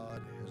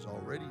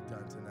already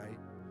done tonight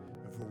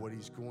and for what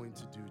he's going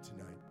to do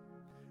tonight.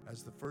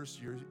 As the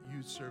first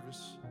youth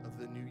service of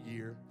the new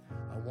year,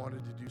 I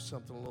wanted to do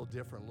something a little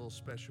different, a little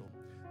special.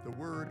 The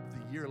word of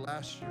the year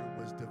last year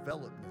was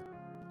development,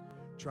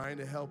 trying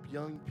to help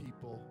young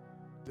people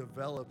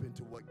develop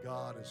into what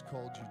God has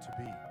called you to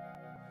be,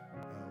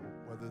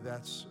 whether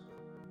that's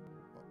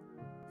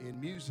in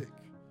music,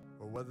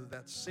 or whether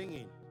that's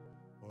singing,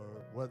 or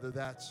whether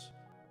that's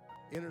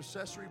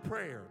intercessory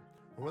prayer,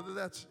 or whether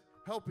that's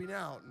helping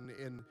out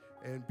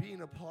and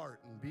being a part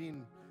and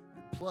being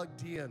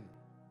plugged in,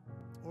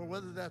 or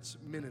whether that's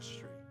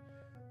ministry.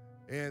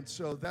 And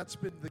so that's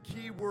been the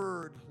key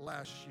word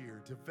last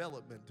year: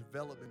 development,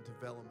 development,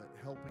 development,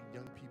 helping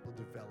young people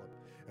develop.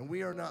 And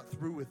we are not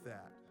through with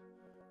that.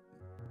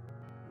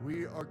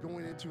 We are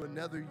going into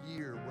another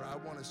year where I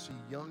want to see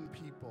young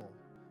people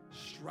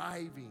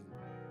striving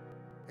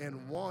and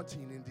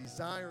wanting and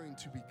desiring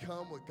to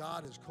become what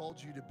God has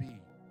called you to be.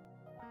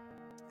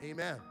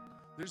 Amen.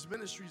 There's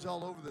ministries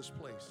all over this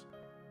place.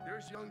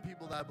 There's young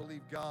people that I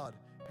believe God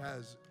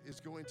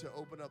is going to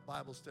open up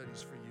Bible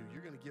studies for you.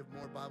 You're going to give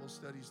more Bible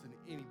studies than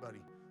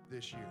anybody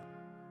this year.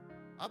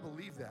 I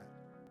believe that.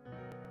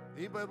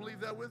 Anybody believe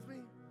that with me?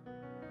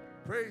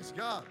 Praise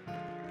God.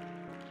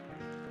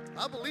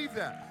 I believe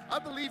that. I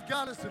believe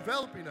God is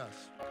developing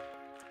us.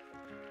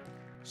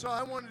 So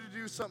I wanted to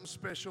do something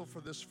special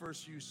for this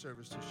first youth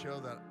service to show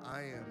that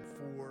I am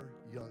for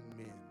young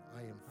men.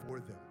 I am for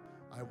them.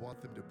 I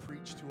want them to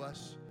preach to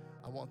us.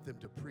 I want them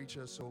to preach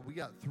us. So we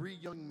got 3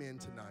 young men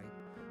tonight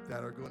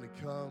that are going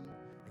to come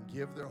and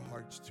give their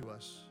hearts to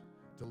us,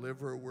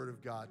 deliver a word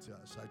of God to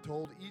us. I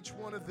told each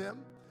one of them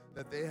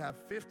that they have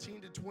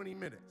 15 to 20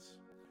 minutes.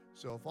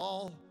 So if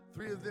all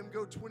 3 of them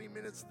go 20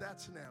 minutes,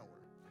 that's an hour.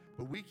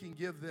 But we can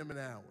give them an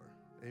hour.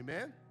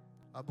 Amen?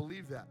 I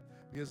believe that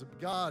because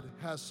God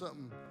has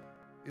something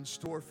in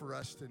store for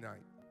us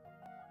tonight.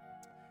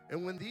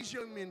 And when these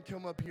young men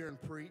come up here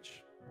and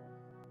preach,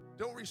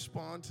 don't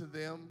respond to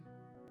them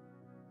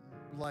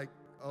like,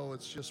 oh,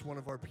 it's just one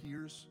of our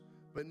peers.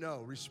 But no,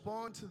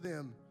 respond to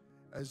them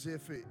as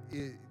if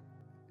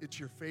it's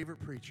your favorite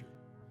preacher.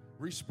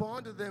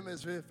 Respond to them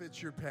as if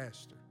it's your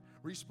pastor.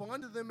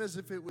 Respond to them as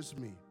if it was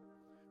me.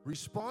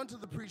 Respond to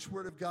the preached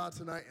word of God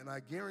tonight, and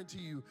I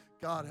guarantee you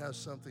God has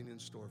something in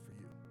store for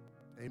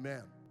you.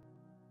 Amen.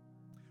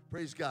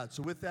 Praise God.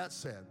 So with that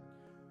said,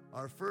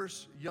 our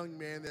first young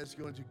man that's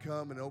going to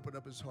come and open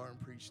up his heart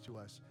and preach to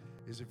us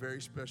is a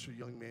very special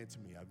young man to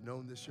me. I've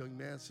known this young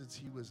man since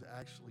he was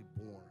actually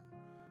born.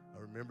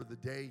 I remember the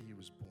day he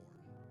was born.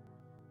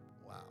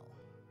 Wow.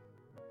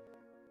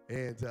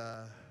 And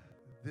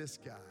this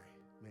guy,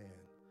 man,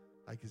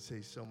 I could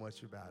say so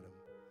much about him.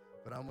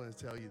 But I'm going to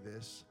tell you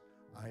this.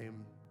 I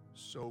am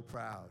so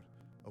proud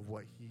of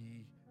what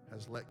he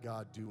has let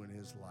God do in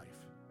his life.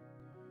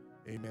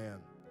 Amen.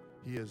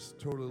 He has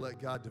totally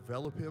let God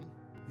develop him.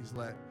 He's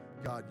let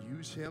God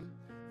use him.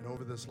 And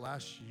over this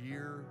last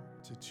year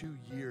to 2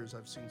 years,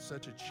 I've seen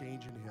such a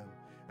change in him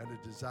and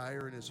a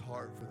desire in his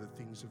heart for the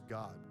things of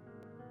God.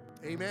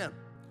 Amen.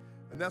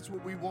 And that's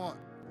what we want,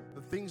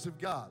 the things of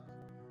God.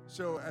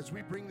 So as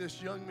we bring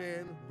this young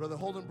man, Brother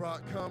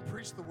Holdenbrock, come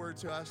preach the word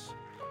to us.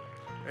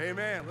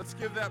 Amen. Let's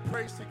give that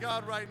praise to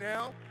God right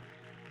now.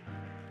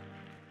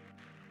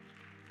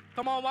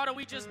 Come on, why don't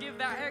we just give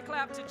that hand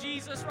clap to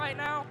Jesus right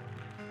now?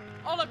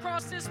 All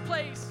across this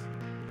place,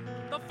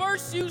 the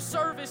first youth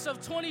service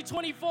of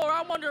 2024,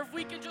 I wonder if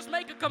we can just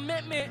make a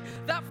commitment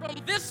that from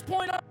this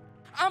point on,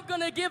 I'm going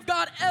to give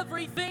God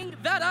everything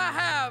that I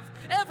have,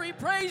 every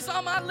praise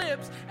on my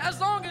lips. As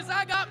long as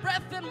I got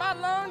breath in my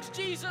lungs,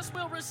 Jesus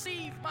will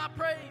receive my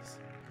praise.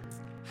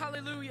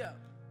 Hallelujah.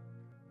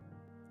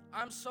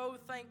 I'm so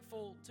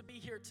thankful to be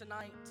here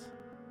tonight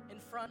in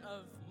front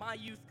of my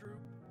youth group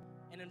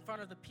and in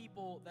front of the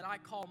people that I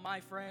call my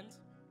friends.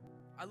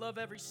 I love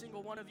every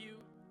single one of you.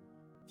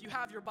 If you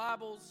have your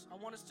Bibles, I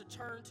want us to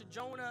turn to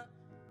Jonah,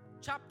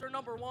 chapter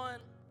number 1.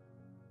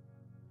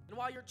 And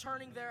while you're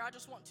turning there, I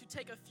just want to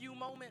take a few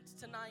moments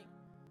tonight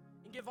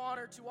and give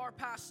honor to our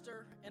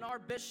pastor and our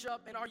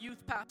bishop and our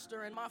youth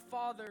pastor and my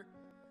father.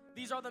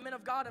 These are the men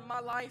of God in my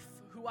life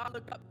who I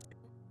look up to.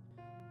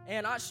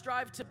 And I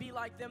strive to be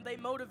like them. They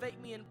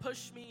motivate me and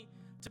push me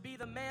to be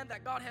the man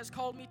that God has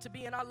called me to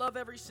be. And I love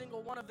every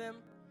single one of them.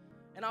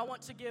 And I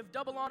want to give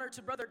double honor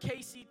to Brother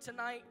Casey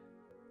tonight.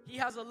 He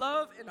has a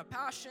love and a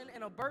passion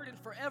and a burden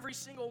for every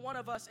single one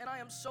of us. And I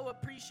am so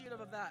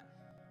appreciative of that.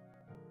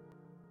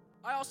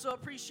 I also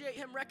appreciate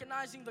him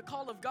recognizing the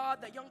call of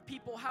God that young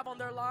people have on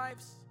their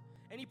lives.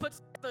 And he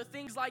puts together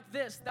things like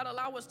this that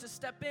allow us to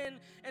step in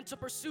and to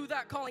pursue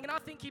that calling. And I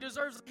think he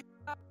deserves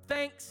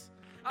thanks.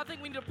 I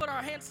think we need to put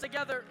our hands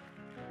together.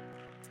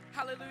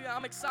 Hallelujah.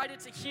 I'm excited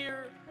to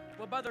hear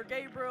what Brother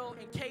Gabriel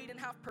and Caden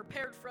have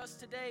prepared for us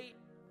today.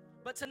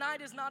 But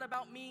tonight is not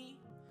about me.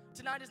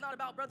 Tonight is not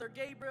about Brother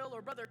Gabriel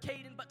or Brother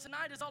Caden, but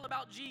tonight is all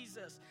about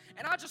Jesus.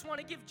 And I just want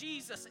to give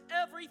Jesus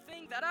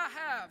everything that I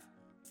have.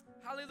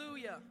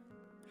 Hallelujah.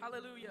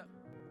 Hallelujah.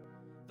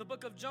 The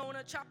book of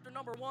Jonah, chapter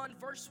number 1,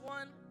 verse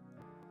 1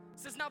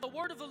 says, "Now the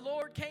word of the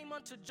Lord came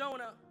unto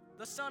Jonah,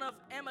 the son of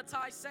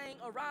Amittai, saying,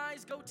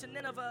 Arise, go to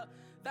Nineveh,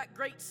 that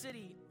great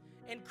city,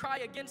 and cry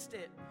against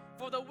it,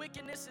 for the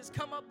wickedness is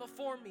come up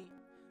before me.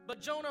 But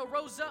Jonah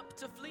rose up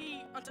to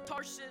flee unto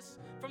Tarshish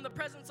from the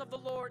presence of the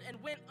Lord,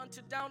 and went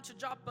down to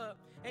Joppa.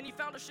 And he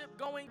found a ship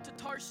going to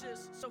Tarshish,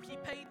 so he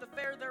paid the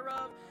fare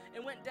thereof,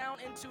 and went down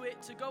into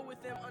it to go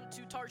with them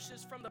unto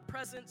Tarshish from the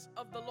presence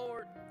of the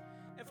Lord.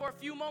 And for a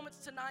few moments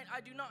tonight, I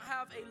do not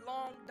have a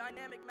long,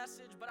 dynamic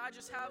message, but I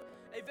just have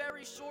a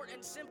very short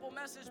and simple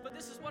message. But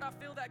this is what I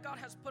feel that God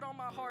has put on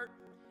my heart,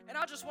 and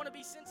I just want to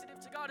be sensitive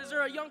to God. Is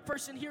there a young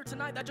person here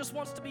tonight that just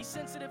wants to be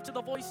sensitive to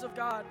the voice of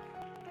God?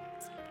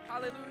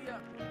 Hallelujah.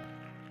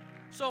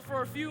 So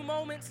for a few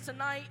moments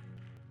tonight,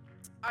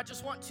 I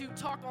just want to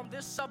talk on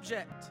this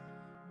subject.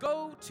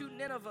 Go to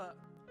Nineveh.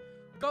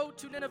 Go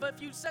to Nineveh.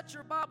 If you set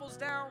your Bibles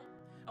down,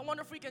 I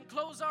wonder if we can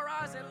close our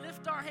eyes and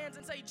lift our hands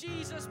and say,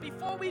 Jesus,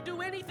 before we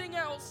do anything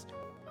else,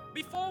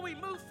 before we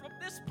move from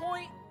this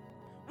point,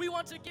 we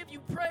want to give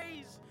you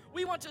praise.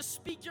 We want to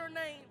speak your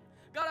name.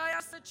 God, I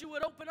ask that you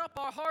would open up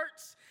our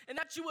hearts and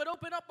that you would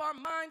open up our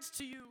minds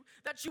to you,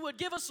 that you would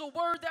give us a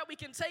word that we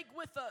can take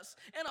with us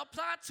and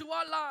apply to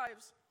our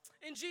lives.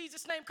 In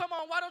Jesus' name, come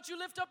on, why don't you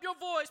lift up your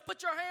voice,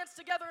 put your hands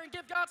together and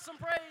give God some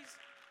praise.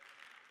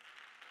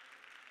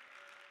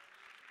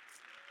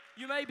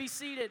 You may be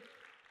seated.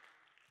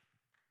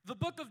 The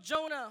book of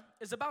Jonah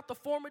is about the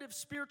formative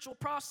spiritual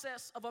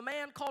process of a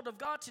man called of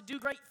God to do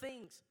great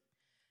things.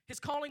 His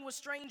calling was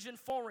strange and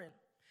foreign.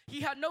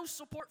 He had no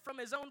support from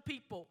his own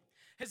people.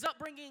 His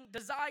upbringing,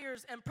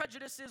 desires, and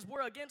prejudices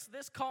were against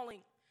this calling.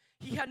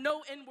 He had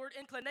no inward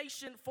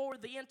inclination for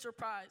the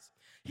enterprise.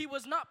 He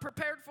was not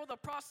prepared for the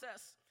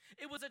process.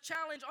 It was a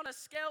challenge on a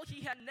scale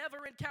he had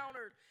never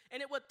encountered,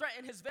 and it would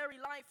threaten his very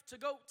life to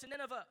go to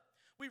Nineveh.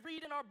 We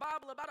read in our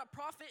Bible about a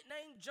prophet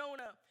named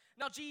Jonah.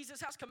 Now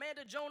Jesus has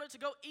commanded Jonah to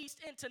go east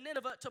into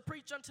Nineveh to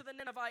preach unto the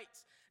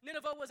Ninevites.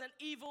 Nineveh was an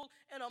evil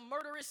and a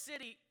murderous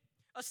city,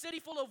 a city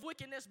full of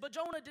wickedness, but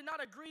Jonah did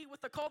not agree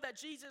with the call that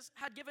Jesus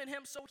had given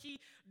him, so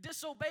he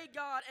disobeyed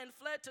God and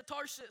fled to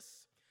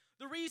Tarshish.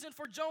 The reason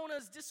for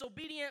Jonah's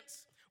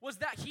disobedience was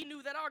that he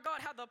knew that our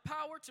God had the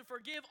power to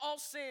forgive all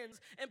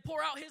sins and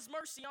pour out his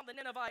mercy on the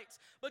Ninevites.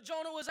 But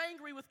Jonah was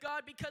angry with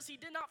God because he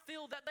did not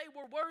feel that they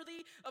were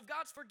worthy of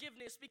God's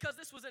forgiveness, because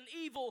this was an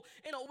evil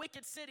and a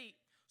wicked city.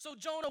 So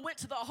Jonah went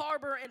to the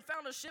harbor and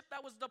found a ship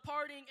that was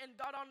departing and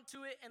got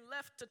onto it and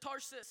left to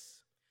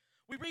Tarshish.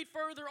 We read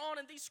further on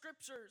in these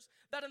scriptures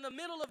that in the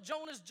middle of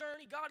Jonah's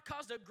journey, God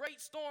caused a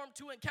great storm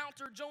to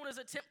encounter Jonah's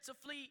attempt to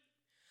flee.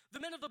 The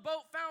men of the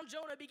boat found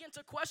Jonah, began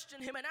to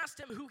question him, and asked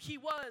him who he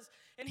was.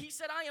 And he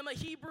said, I am a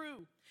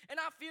Hebrew, and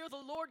I fear the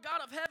Lord God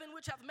of heaven,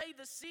 which hath made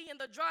the sea and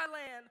the dry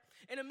land.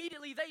 And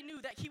immediately they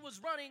knew that he was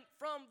running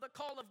from the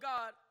call of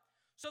God.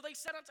 So they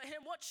said unto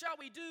him, What shall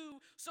we do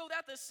so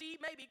that the sea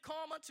may be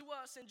calm unto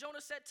us? And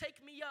Jonah said,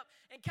 Take me up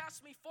and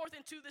cast me forth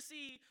into the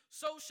sea,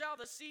 so shall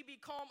the sea be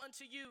calm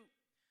unto you.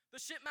 The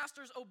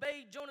shipmasters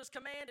obeyed Jonah's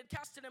command and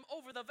casted him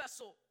over the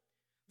vessel.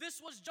 This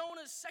was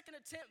Jonah's second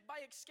attempt by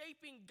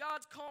escaping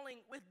God's calling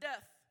with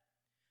death.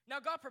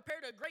 Now God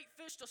prepared a great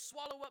fish to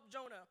swallow up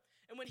Jonah.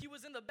 And when he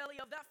was in the belly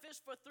of that fish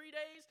for 3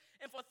 days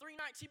and for 3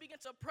 nights, he began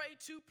to pray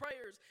 2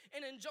 prayers.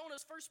 And in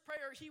Jonah's first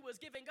prayer, he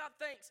was giving God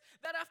thanks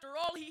that after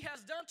all he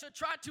has done to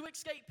try to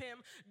escape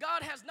him,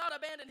 God has not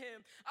abandoned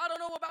him. I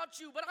don't know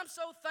about you, but I'm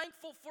so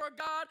thankful for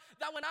God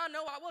that when I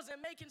know I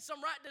wasn't making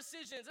some right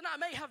decisions and I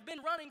may have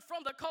been running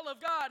from the call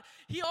of God,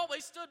 he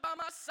always stood by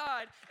my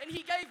side and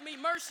he gave me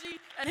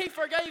mercy and he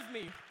forgave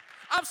me.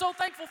 I'm so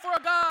thankful for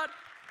a God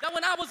that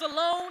when I was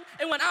alone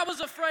and when I was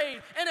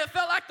afraid and it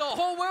felt like the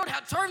whole world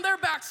had turned their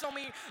backs on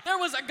me, there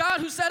was a God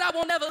who said, I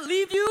will never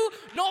leave you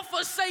nor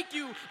forsake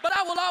you, but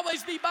I will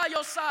always be by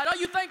your side. Are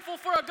you thankful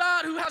for a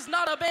God who has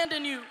not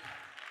abandoned you?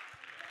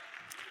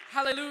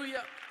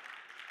 Hallelujah.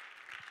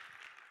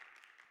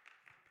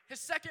 His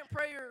second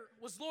prayer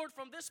was, Lord,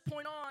 from this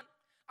point on,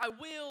 I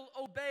will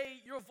obey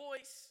your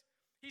voice.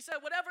 He said,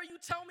 whatever you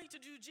tell me to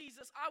do,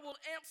 Jesus, I will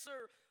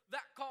answer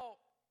that call.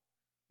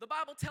 The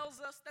Bible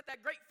tells us that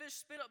great fish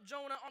spit up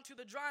Jonah onto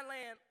the dry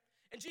land.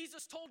 And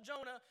Jesus told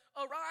Jonah,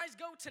 arise,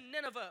 go to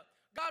Nineveh.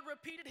 God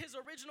repeated his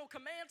original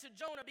command to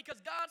Jonah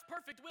because God's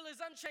perfect will is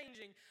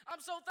unchanging.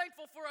 I'm so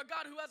thankful for a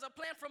God who has a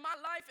plan for my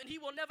life and he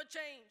will never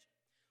change.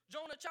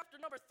 Jonah chapter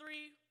number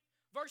 3,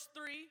 verse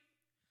 3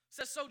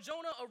 says, So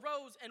Jonah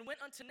arose and went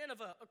unto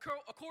Nineveh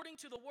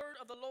according to the word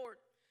of the Lord.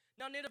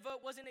 Now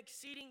Nineveh was an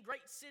exceeding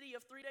great city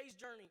of 3 days'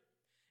 journey.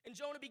 And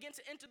Jonah began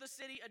to enter the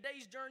city a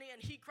day's journey, and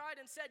he cried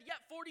and said,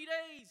 Yet 40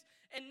 days,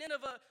 and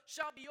Nineveh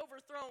shall be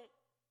overthrown.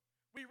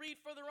 We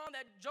read further on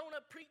that Jonah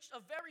preached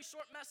a very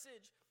short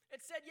message.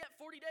 It said, Yet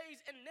 40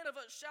 days, and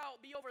Nineveh shall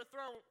be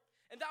overthrown.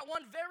 And that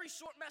one very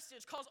short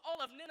message caused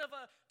all of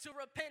Nineveh to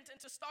repent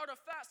and to start a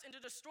fast and to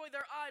destroy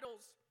their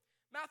idols.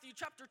 Matthew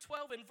chapter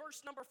 12 and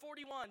verse number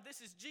 41, this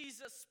is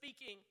Jesus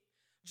speaking.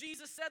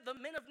 Jesus said, The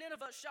men of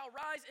Nineveh shall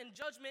rise in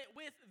judgment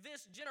with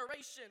this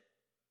generation.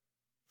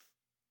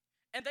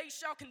 and they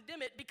shall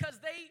condemn it, because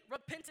they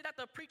repented at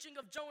the preaching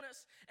of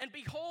Jonas. And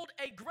behold,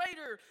 a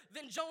greater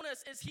than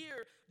Jonas is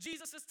here.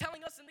 Jesus is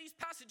telling us in these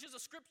passages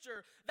of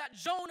Scripture that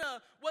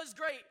Jonah was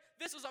great.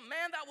 This was a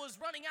man that was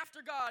running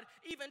after God,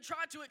 even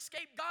tried to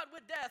escape God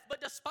with death.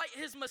 But despite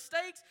his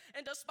mistakes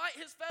and despite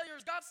his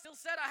failures, God still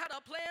said, I had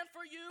a plan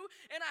for you,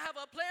 and I have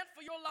a plan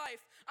for your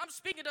life. I'm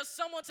speaking to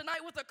someone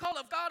tonight with the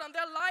call of God on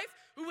their life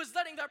who is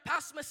letting their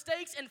past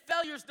mistakes and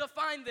failures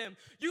define them.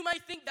 You may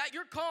think that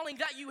your calling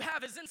that you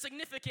have is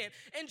insignificant,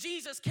 and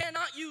Jesus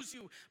cannot use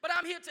you. But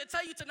I'm here to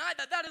tell you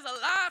tonight that that is a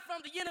lie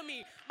from the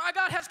enemy. My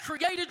God has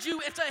created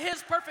you into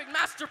his perfect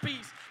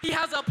masterpiece. He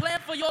has a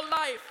plan for your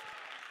life.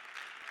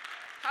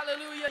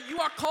 Hallelujah. You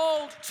are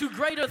called to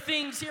greater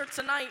things here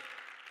tonight.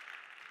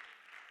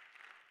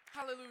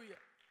 Hallelujah.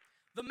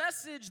 The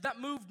message that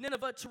moved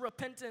Nineveh to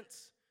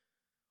repentance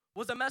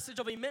was a message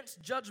of immense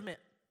judgment.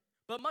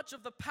 But much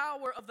of the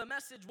power of the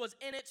message was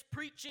in its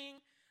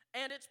preaching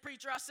and its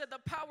preacher. I said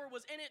the power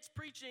was in its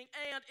preaching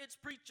and its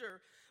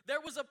preacher. There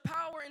was a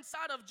power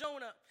inside of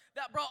Jonah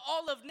that brought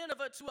all of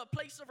Nineveh to a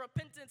place of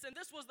repentance, and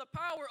this was the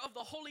power of the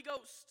Holy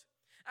Ghost.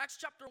 Acts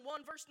chapter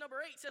 1, verse number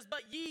 8 says,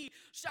 But ye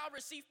shall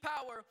receive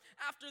power.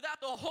 After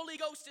that, the Holy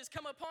Ghost is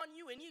come upon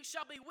you, and ye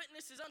shall be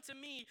witnesses unto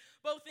me,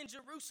 both in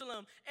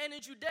Jerusalem and in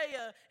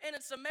Judea and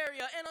in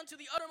Samaria and unto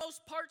the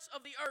uttermost parts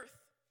of the earth.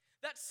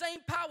 That same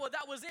power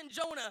that was in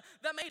Jonah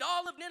that made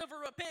all of Nineveh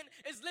repent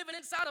is living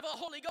inside of a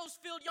Holy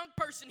Ghost-filled young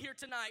person here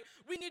tonight.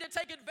 We need to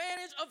take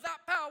advantage of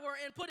that power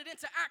and put it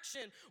into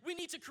action. We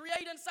need to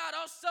create inside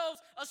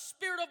ourselves a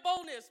spirit of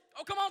boldness.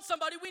 Oh, come on,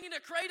 somebody. We need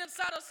to create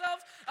inside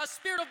ourselves a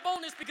spirit of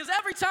boldness, because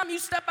every time you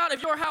step out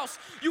of your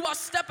house, you are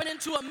stepping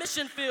into a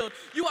mission field.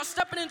 You are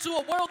stepping into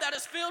a world that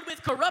is filled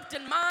with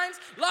corrupted minds,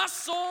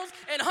 lost souls,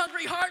 and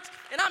hungry hearts.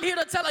 And I'm here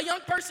to tell a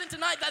young person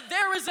tonight that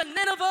there is a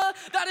Nineveh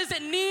that is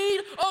in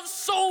need of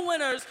soul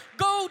winners.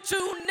 Go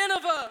to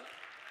Nineveh.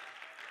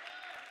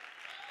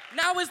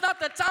 Now is not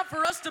the time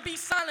for us to be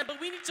silent, but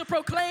we need to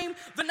proclaim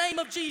the name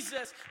of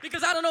Jesus,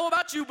 because I don't know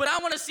about you, but I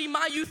want to see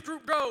my youth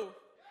group grow.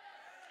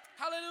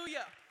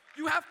 Hallelujah.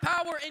 You have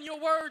power in your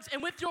words,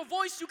 and with your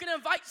voice you can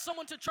invite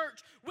someone to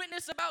church,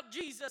 witness about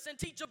Jesus, and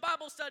teach a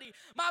Bible study.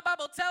 My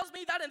Bible tells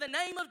me that in the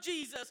name of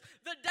Jesus,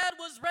 the dead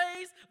was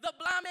raised, the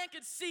blind man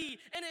could see,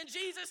 and in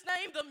Jesus'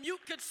 name, the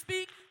mute could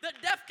speak, the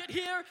deaf could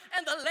hear,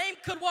 and the lame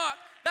could walk.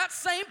 That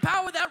same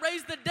power that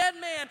raised the dead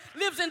man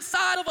lives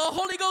inside of a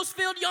Holy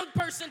Ghost-filled young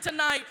person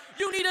tonight.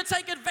 You need to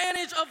take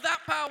advantage of that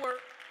power.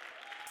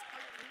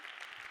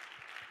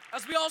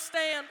 As we all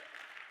stand,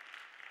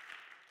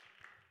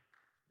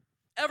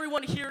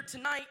 everyone here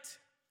tonight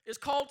is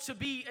called to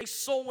be a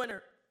soul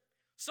winner.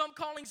 Some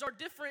callings are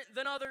different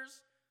than others,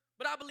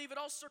 but I believe it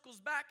all circles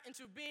back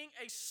into being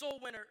a soul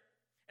winner.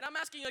 And I'm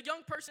asking a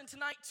young person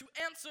tonight to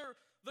answer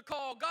the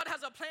call. God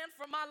has a plan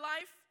for my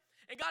life,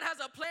 and God has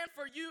a plan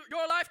for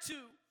your life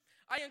too.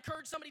 I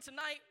encourage somebody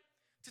tonight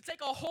to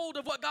take a hold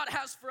of what God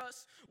has for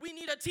us. We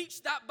need to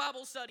teach that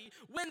Bible study,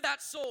 win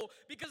that soul,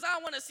 because I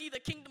want to see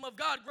the kingdom of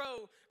God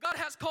grow. God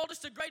has called us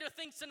to greater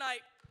things tonight.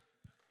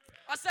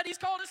 I said he's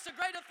called us to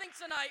greater things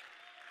tonight.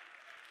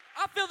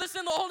 I feel this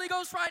in the Holy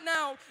Ghost right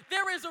now.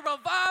 There is a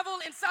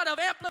revival inside of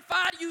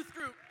Amplified Youth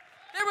Group.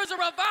 There is a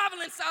revival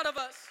inside of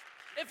us.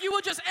 If you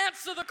would just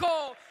answer the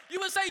call, you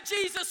would say,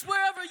 Jesus,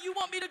 wherever you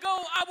want me to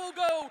go, I will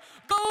go.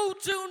 Go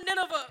to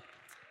Nineveh.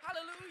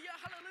 Hallelujah,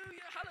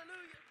 hallelujah,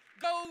 hallelujah.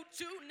 Go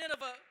to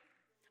Nineveh.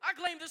 I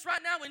claim this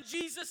right now in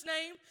Jesus'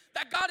 name,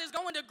 that God is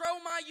going to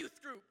grow my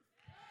youth group.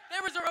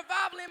 There is a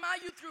revival in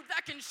my youth group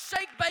that can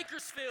shake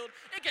Bakersfield.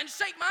 It can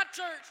shake my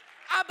church.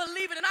 I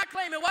believe it and I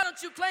claim it. Why don't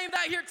you claim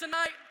that here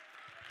tonight?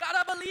 God,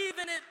 I believe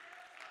in it.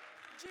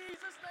 In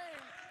Jesus'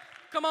 name.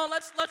 Come on,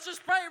 let's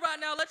just pray right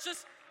now. Let's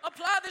just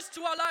apply this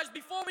to our lives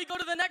before we go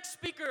to the next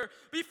speaker,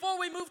 before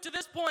we move to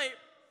this point.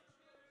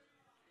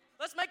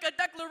 Let's make a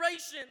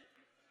declaration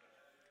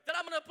that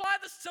I'm going to apply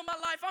this to my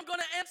life. I'm going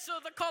to answer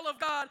the call of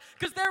God,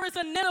 because there is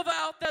a Nineveh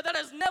out there that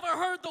has never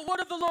heard the word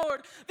of the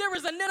Lord. There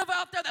is a Nineveh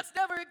out there that's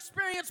never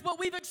experienced what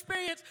we've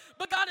experienced,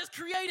 but God has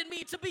created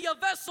me to be a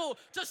vessel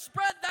to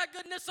spread that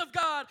goodness of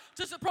God,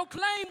 to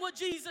proclaim what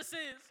Jesus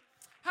is.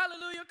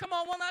 Hallelujah. Come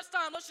on, one last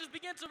time. Let's just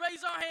begin to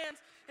raise our hands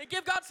and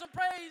give God some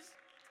praise.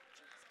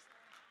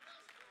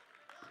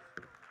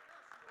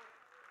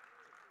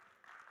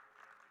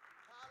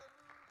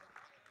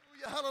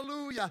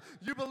 Hallelujah.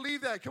 You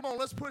believe that? Come on,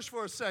 let's push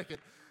for a second.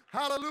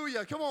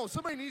 Hallelujah. Come on,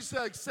 somebody needs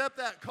to accept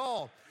that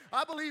call.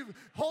 I believe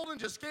Holden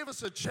just gave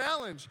us a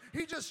challenge.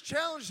 He just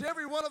challenged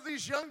every one of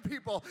these young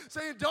people,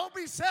 saying, don't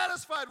be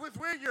satisfied with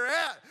where you're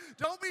at.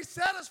 Don't be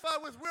satisfied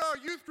with where our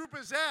youth group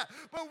is at.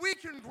 But we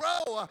can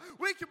grow.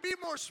 We can be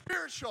more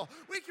spiritual.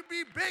 We can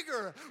be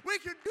bigger. We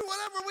can do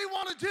whatever we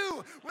want to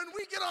do. When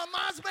we get our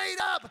minds made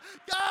up,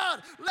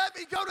 God, let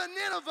me go to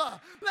Nineveh.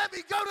 Let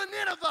me go to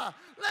Nineveh.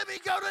 Let me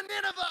go to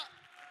Nineveh.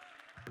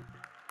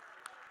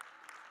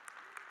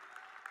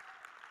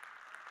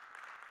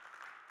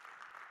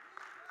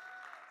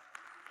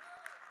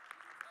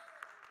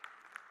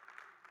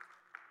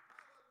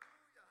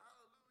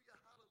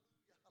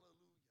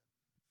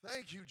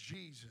 Thank you,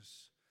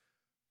 Jesus.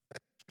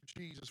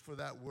 Jesus, for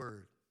that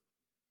word.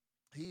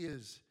 He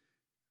is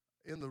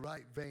in the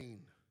right vein.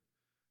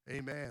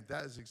 Amen.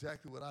 That is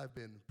exactly what I've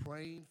been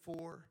praying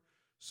for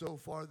so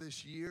far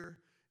this year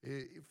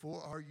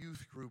for our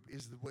youth group,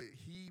 is the way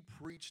he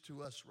preached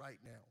to us right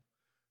now.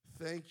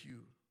 Thank you,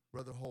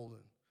 Brother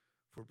Holden,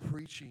 for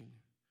preaching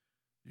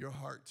your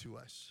heart to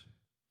us.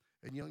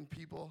 And young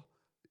people,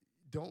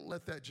 don't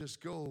let that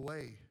just go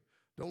away.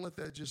 Don't let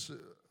that just,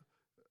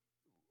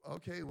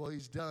 okay, well,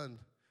 he's done.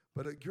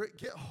 But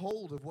get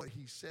hold of what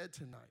he said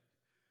tonight.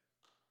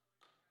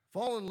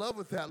 Fall in love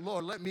with that.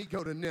 Lord, let me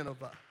go to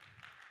Nineveh.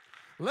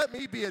 Let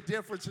me be a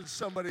difference in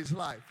somebody's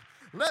life.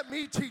 Let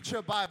me teach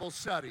a Bible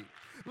study.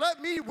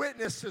 Let me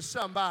witness to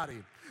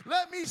somebody.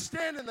 Let me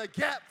stand in the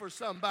gap for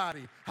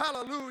somebody.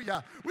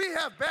 Hallelujah. We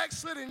have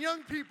backslidden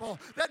young people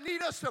that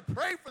need us to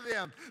pray for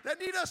them, that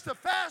need us to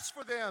fast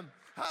for them.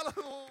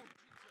 Hallelujah.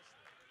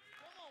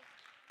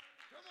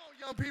 Come on,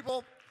 young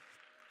people.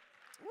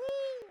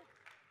 Woo.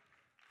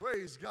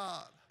 Praise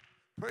God.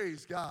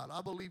 Praise God.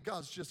 I believe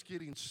God's just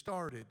getting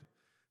started.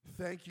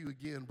 Thank you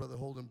again, Brother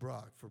Holden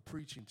Brock, for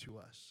preaching to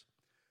us.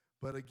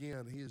 But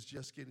again, he is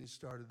just getting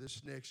started.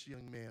 This next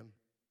young man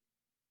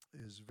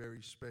is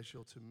very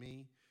special to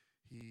me.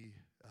 He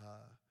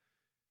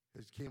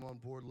has came on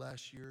board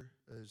last year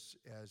as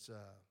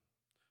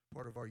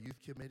part of our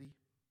youth committee,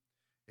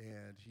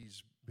 and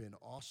he's been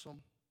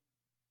awesome.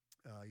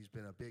 He's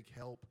been a big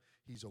help.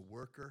 He's a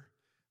worker.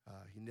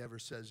 He never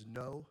says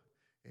no,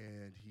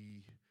 and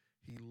he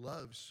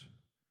loves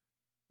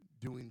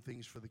doing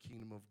things for the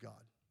kingdom of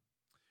God.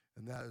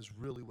 And that is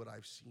really what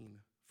I've seen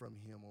from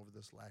him over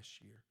this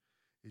last year,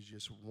 is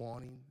just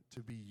wanting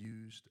to be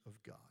used of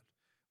God.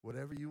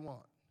 Whatever you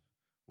want,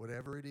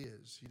 whatever it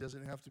is. He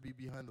doesn't have to be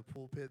behind the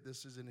pulpit.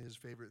 This isn't his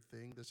favorite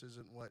thing. This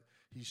isn't what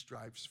he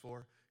strives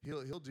for.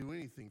 He'll do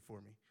anything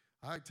for me.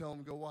 I tell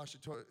him go wash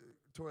the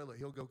toilet.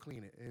 He'll go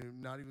clean it and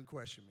not even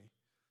question me.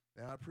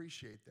 And I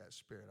appreciate that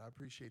spirit. I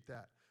appreciate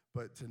that.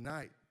 But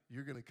tonight,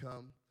 you're going to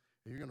come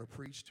and you're going to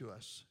preach to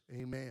us.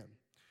 Amen.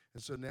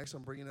 And so next,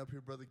 I'm bringing up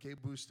here Brother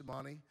Gabe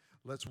Bustamante.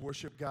 Let's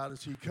worship God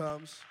as he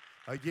comes.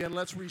 Again,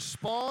 let's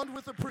respond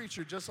with the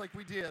preacher just like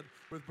we did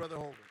with Brother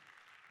Holden.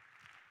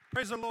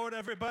 Praise the Lord,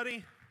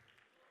 everybody.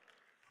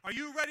 Are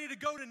you ready to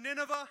go to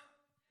Nineveh?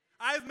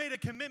 I've made a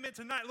commitment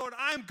tonight, Lord.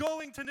 I'm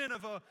going to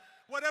Nineveh.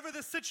 Whatever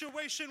the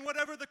situation,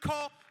 whatever the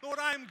call, Lord,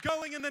 I'm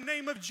going in the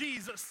name of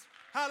Jesus.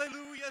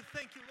 Hallelujah.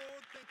 Thank you,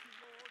 Lord. Thank you,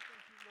 Lord.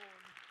 Thank you,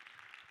 Lord.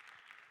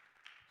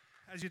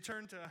 As you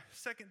turn to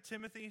 2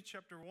 Timothy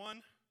chapter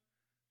 1,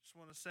 just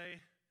want to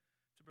say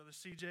to Brother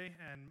CJ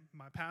and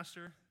my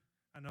pastor,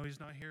 I know he's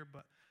not here,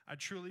 but I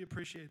truly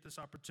appreciate this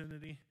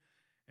opportunity.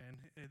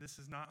 And this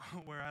is not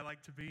where I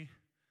like to be.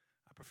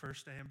 I prefer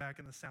staying back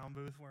in the sound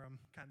booth where I'm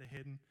kind of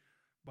hidden.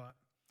 But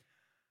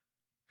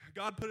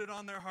God put it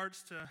on their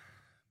hearts to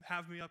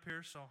have me up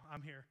here, so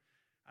I'm here.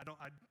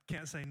 I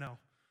can't say no.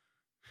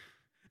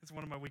 It's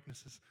one of my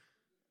weaknesses.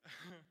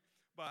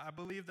 But I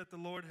believe that the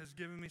Lord has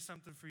given me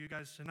something for you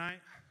guys tonight.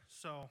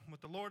 So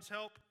with the Lord's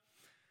help,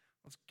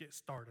 let's get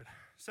started.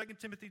 2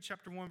 Timothy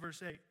chapter 1,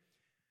 verse 8.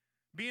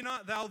 Be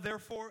not thou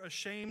therefore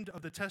ashamed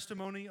of the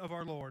testimony of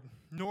our Lord,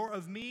 nor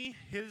of me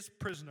his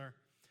prisoner,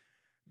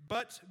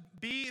 but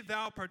be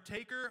thou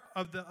partaker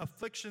of the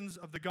afflictions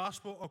of the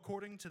gospel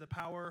according to the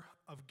power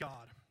of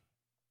God.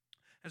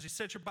 As you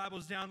set your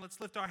Bibles down,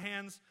 let's lift our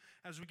hands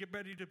as we get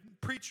ready to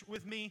preach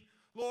with me.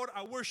 Lord,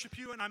 I worship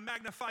you and I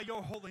magnify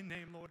your holy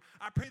name, Lord.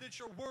 I pray that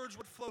your words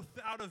would flow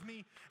out of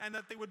me and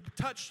that they would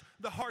touch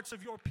the hearts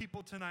of your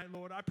people tonight,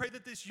 Lord. I pray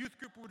that this youth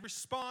group would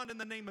respond in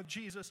the name of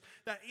Jesus,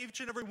 that each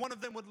and every one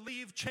of them would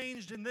leave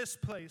changed in this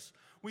place.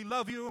 We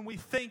love you and we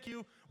thank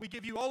you. We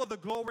give you all of the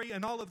glory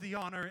and all of the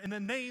honor in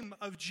the name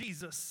of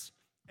Jesus.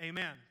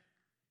 Amen.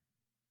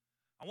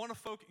 I want to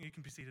focus, you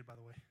can be seated, by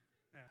the way.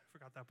 Yeah, I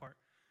forgot that part.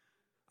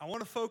 I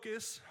want to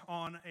focus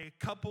on a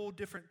couple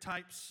different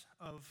types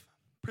of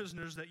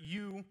prisoners that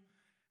you,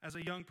 as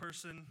a young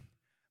person,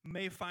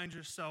 may find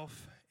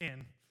yourself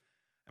in.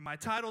 And my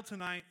title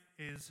tonight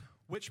is,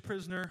 Which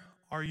Prisoner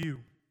Are You?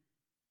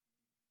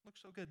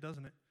 Looks so good,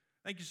 doesn't it?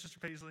 Thank you, Sister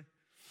Paisley.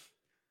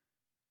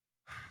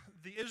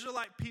 The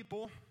Israelite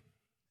people,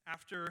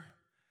 after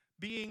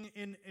being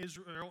in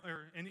Israel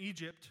or in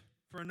Egypt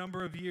for a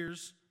number of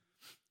years,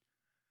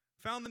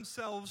 found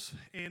themselves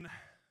in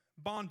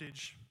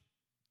bondage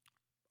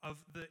of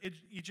the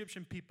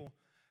Egyptian people.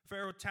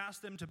 Pharaoh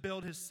tasked them to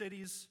build his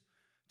cities,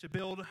 to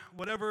build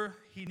whatever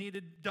he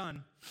needed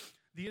done.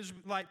 The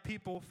Israelite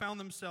people found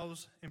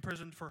themselves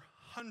imprisoned for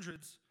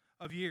hundreds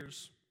of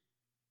years.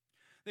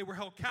 They were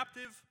held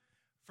captive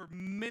for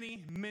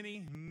many,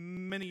 many,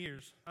 many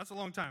years. That's a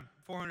long time,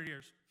 400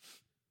 years.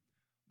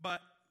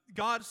 But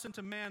God sent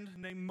a man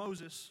named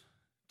Moses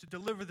to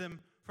deliver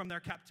them from their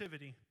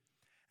captivity.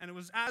 And it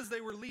was as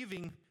they were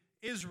leaving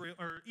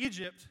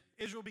Egypt,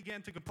 Israel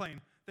began to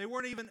complain. They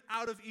weren't even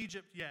out of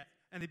Egypt yet,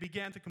 and they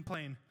began to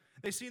complain.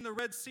 They seen the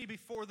Red Sea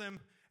before them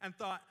and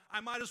thought, I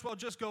might as well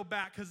just go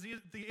back because the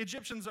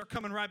Egyptians are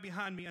coming right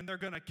behind me and they're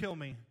going to kill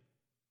me.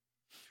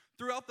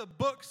 Throughout the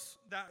books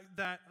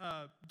that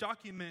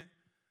document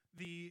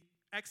the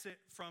exit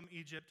from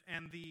Egypt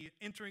and the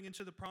entering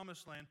into the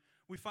promised land,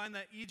 we find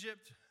that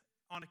Egypt,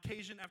 on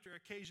occasion after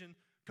occasion,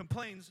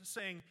 complains,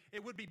 saying,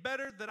 it would be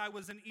better that I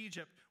was in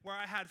Egypt where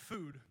I had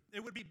food.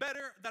 It would be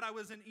better that I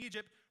was in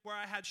Egypt where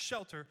I had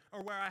shelter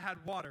or where I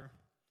had water.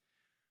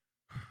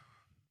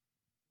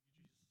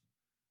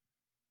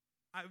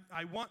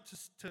 I want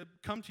to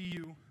come to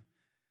you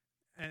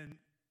and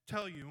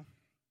tell you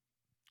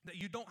that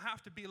you don't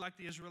have to be like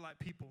the Israelite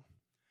people.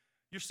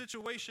 Your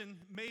situation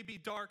may be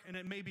dark and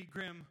it may be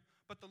grim,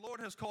 but the Lord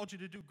has called you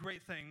to do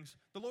great things.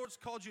 The Lord's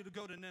called you to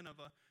go to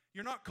Nineveh.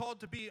 You're not called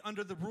to be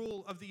under the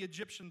rule of the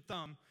Egyptian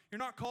thumb. You're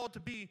not called to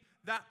be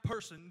that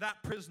person,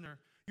 that prisoner.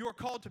 You are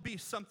called to be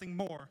something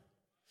more.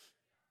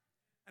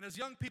 And as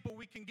young people,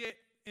 we can get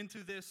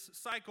into this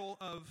cycle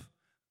of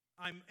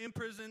I'm in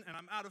prison and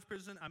I'm out of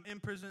prison, I'm in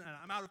prison and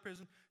I'm out of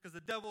prison, because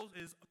the devil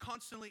is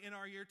constantly in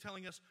our ear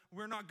telling us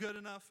we're not good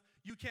enough,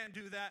 you can't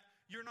do that,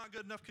 you're not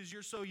good enough because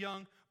you're so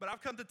young. But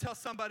I've come to tell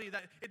somebody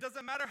that it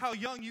doesn't matter how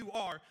young you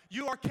are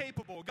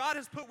capable. God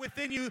has put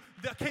within you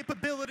the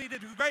capability to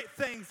do great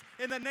things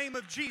in the name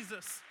of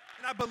Jesus.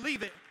 And I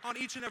believe it on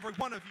each and every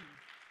one of you.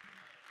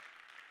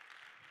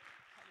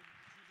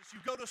 You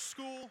go to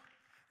school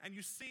and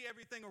you see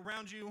everything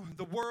around you,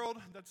 the world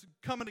that's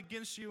coming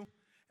against you,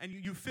 and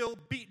you feel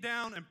beat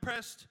down and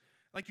pressed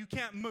like you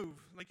can't move,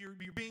 like you're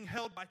being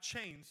held by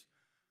chains.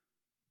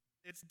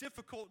 It's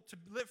difficult to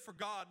live for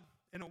God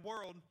in a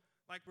world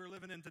like we're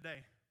living in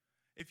today.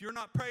 If you're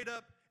not prayed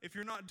up, if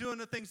you're not doing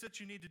the things that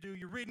you need to do,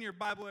 you're reading your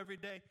Bible every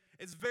day,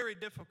 it's very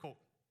difficult.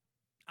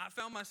 I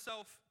found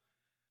myself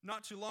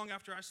not too long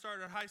after I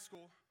started high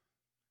school,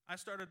 I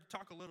started to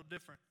talk a little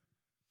different.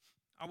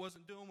 I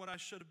wasn't doing what I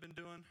should have been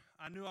doing.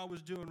 I knew I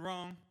was doing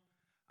wrong.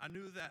 I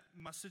knew that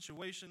my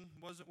situation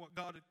wasn't what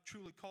God had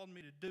truly called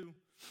me to do.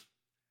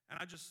 And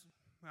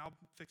I'll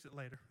fix it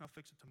later. I'll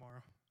fix it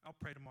tomorrow. I'll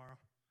pray tomorrow.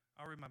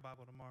 I'll read my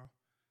Bible tomorrow.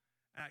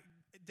 And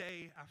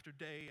day after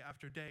day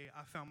after day,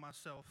 I found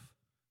myself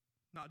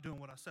not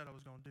doing what I said I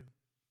was going to do.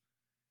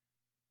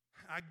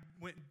 I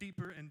went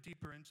deeper and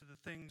deeper into the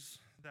things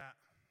that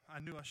I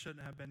knew I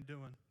shouldn't have been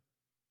doing.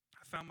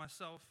 I found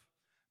myself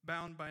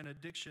bound by an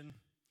addiction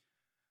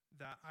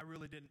that I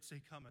really didn't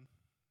see coming.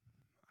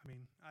 I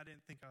mean, I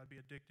didn't think I would be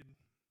addicted,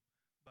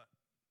 but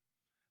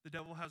the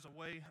devil has a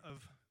way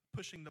of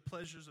pushing the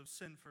pleasures of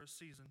sin for a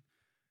season,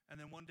 and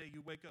then one day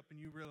you wake up and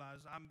you realize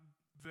I'm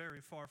very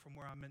far from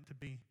where I'm meant to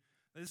be.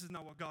 This is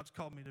not what God's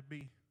called me to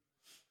be.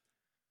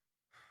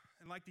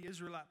 And like the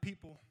Israelite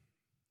people,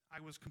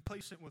 I was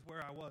complacent with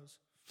where I was.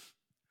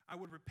 I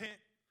would repent,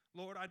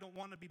 Lord, I don't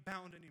want to be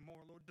bound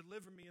anymore. Lord,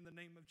 deliver me in the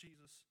name of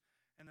Jesus.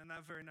 And then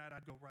that very night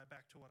I'd go right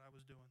back to what I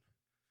was doing.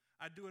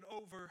 I'd do it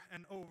over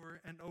and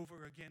over and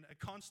over again, a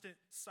constant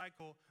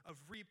cycle of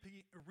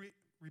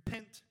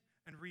repent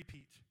and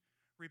repeat,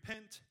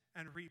 repent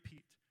and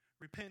repeat,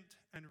 repent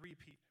and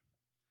repeat.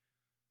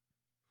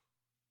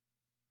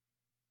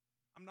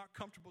 I'm not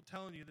comfortable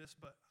telling you this,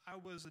 but I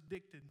was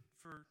addicted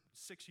for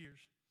 6 years.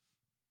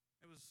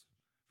 It was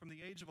from the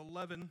age of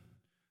 11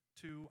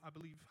 to, I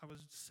believe, I was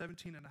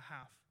 17 and a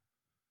half.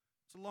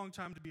 It's a long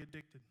time to be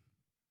addicted.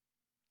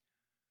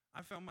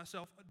 I found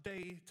myself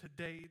day to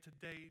day to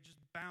day just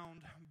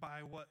bound by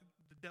what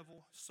the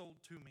devil sold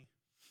to me.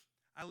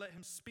 I let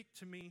him speak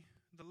to me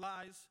the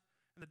lies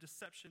and the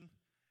deception,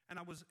 and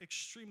I was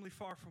extremely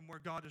far from where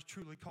God has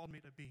truly called me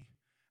to be.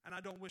 And I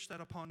don't wish that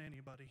upon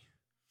anybody.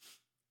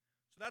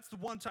 So that's the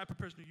one type of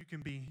prisoner you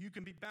can be. You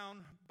can be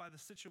bound by the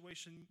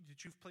situation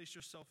that you've placed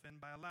yourself in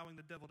by allowing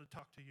the devil to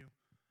talk to you.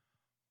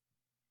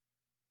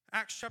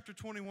 Acts chapter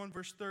 21,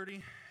 verse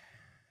 30.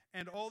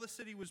 And all the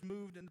city was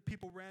moved, and the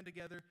people ran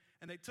together,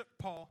 and they took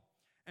Paul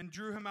and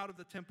drew him out of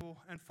the temple,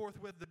 and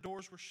forthwith the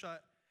doors were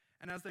shut.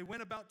 And as they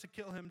went about to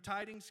kill him,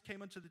 tidings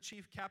came unto the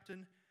chief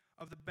captain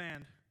of the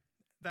band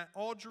that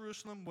all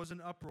Jerusalem was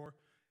in uproar,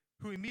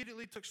 who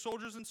immediately took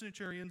soldiers and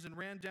centurions and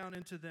ran down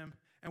into them.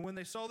 And when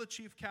they saw the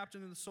chief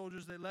captain and the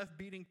soldiers, they left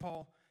beating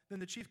Paul. Then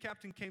the chief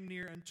captain came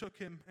near and took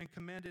him and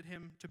commanded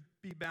him to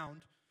be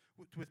bound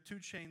with 2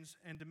 chains,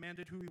 and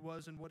demanded who he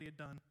was and what he had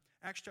done.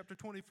 Acts chapter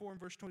 24 and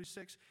verse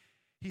 26.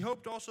 He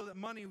hoped also that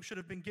money should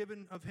have been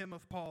given of him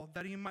of Paul,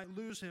 that he might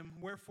lose him.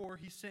 Wherefore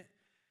he sent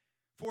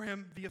for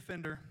him the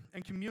offender,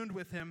 and communed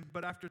with him.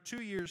 But after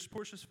 2 years,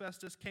 Porcius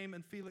Festus came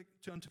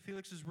unto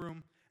Felix's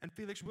room, and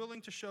Felix,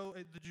 willing to show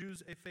the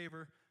Jews a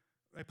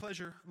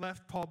pleasure,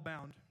 left Paul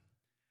bound.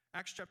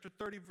 Acts chapter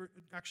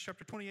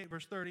 28,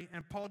 verse 30.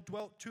 And Paul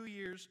dwelt 2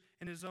 years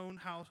in his own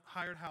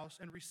hired house,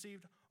 and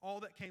received all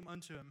that came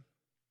unto him.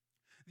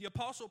 The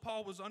Apostle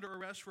Paul was under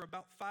arrest for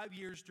about 5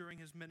 years during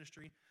his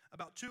ministry.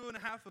 About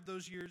 2.5 of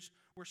those years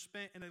were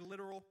spent in a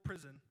literal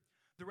prison.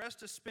 The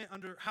rest is spent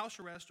under house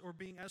arrest or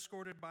being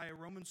escorted by a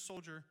Roman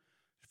soldier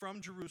from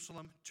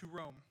Jerusalem to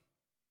Rome.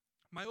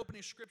 My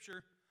opening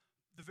scripture,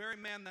 the very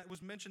man that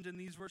was mentioned in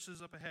these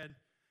verses up ahead,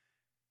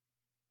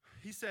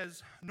 he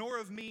says, nor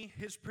of me,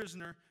 his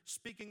prisoner,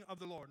 speaking of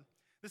the Lord.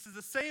 This is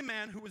the same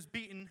man who was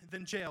beaten,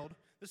 then jailed.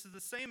 This is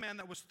the same man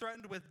that was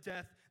threatened with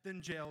death,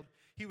 then jailed.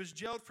 He was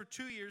jailed for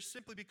 2 years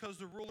simply because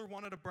the ruler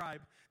wanted a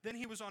bribe. Then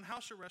he was on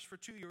house arrest for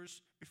 2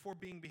 years before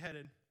being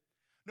beheaded.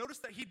 Notice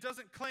that he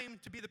doesn't claim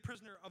to be the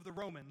prisoner of the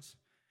Romans.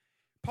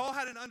 Paul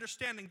had an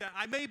understanding that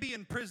I may be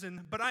in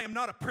prison, but I am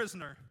not a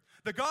prisoner.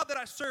 The God that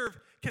I serve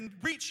can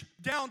reach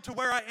down to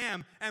where I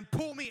am and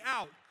pull me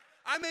out.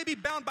 I may be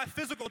bound by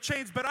physical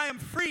chains, but I am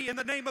free in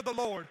the name of the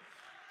Lord.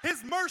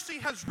 His mercy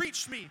has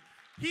reached me.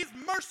 His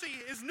mercy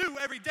is new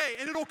every day,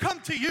 and it'll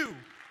come to you.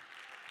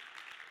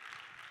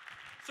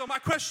 So my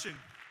question,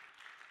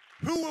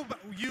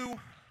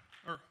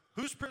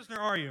 whose prisoner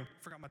are you?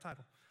 I forgot my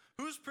title.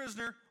 Whose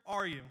prisoner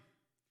are you?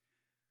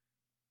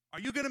 Are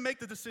you going to make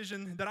the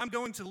decision that I'm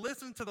going to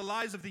listen to the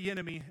lies of the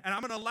enemy and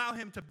I'm going to allow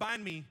him to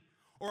bind me?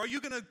 Or are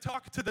you going to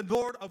talk to the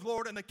Lord of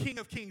Lords and the King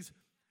of Kings?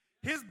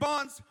 His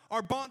bonds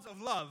are bonds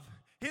of love.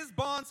 His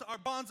bonds are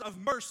bonds of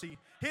mercy.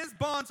 His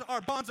bonds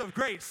are bonds of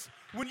grace.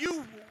 When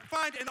you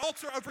find an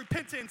altar of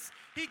repentance,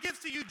 he gives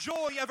to you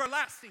joy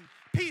everlasting,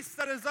 peace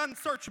that is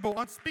unsearchable,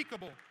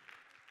 unspeakable.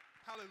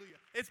 Hallelujah.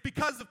 It's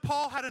because of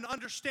Paul had an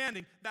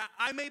understanding that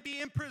I may be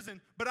in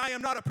prison, but I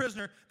am not a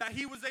prisoner, that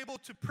he was able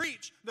to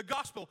preach the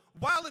gospel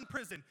while in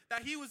prison,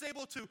 that he was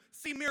able to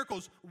see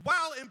miracles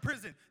while in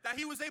prison, that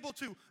he was able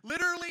to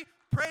literally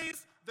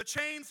praise the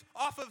chains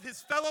off of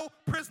his fellow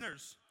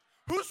prisoners.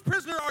 Whose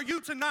prisoner are you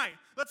tonight?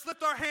 Let's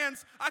lift our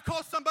hands. I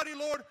call somebody,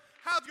 Lord,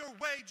 have your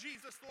way,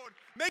 Jesus, Lord.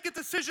 Make a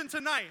decision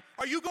tonight.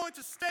 Are you going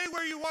to stay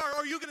where you are, or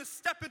are you going to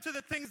step into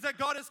the things that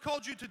God has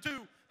called you to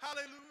do?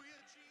 Hallelujah.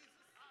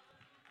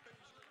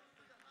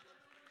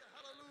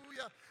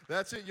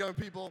 That's it, young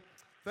people.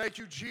 Thank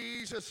you,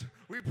 Jesus.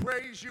 We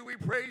praise you. We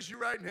praise you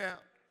right now.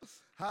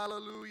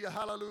 Hallelujah,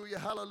 hallelujah,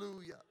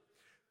 hallelujah.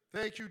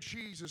 Thank you,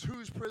 Jesus.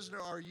 Whose prisoner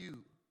are you?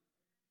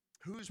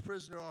 Whose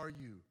prisoner are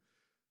you?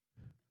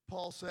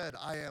 Paul said,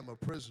 I am a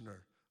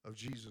prisoner of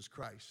Jesus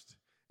Christ.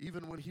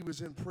 Even when he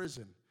was in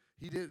prison,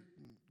 he didn't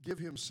give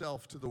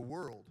himself to the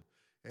world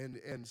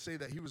and say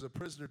that he was a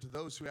prisoner to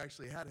those who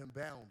actually had him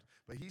bound.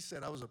 But he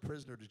said, I was a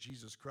prisoner to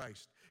Jesus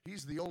Christ.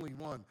 He's the only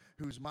one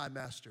who's my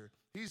master.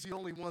 He's the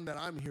only one that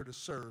I'm here to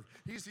serve.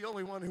 He's the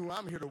only one who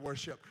I'm here to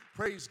worship.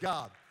 Praise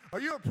God. Are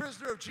you a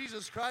prisoner of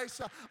Jesus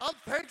Christ? I'm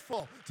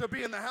thankful to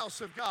be in the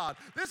house of God.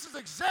 This is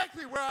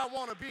exactly where I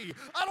want to be.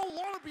 I don't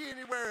want to be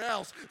anywhere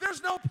else.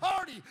 There's no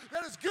party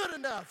that is good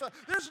enough.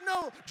 There's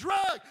no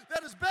drug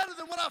that is better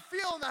than what I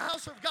feel in the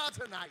house of God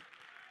tonight.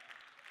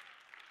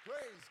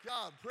 Praise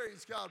God,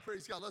 praise God,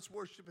 praise God. Let's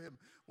worship him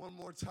one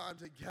more time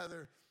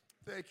together.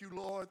 Thank you,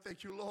 Lord.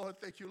 Thank you, Lord.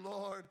 Thank you,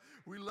 Lord.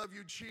 We love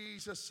you,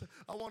 Jesus.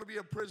 I want to be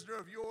a prisoner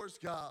of yours,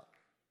 God.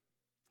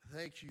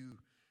 Thank you,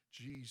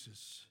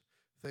 Jesus.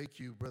 Thank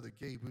you, Brother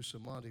Gabe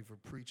Usamante, for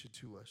preaching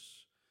to us.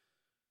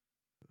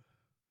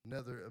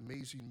 Another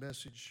amazing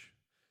message.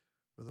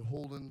 Brother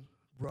Holden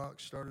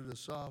Brock started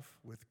us off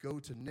with go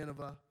to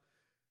Nineveh.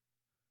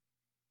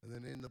 And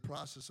then in the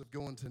process of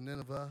going to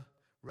Nineveh,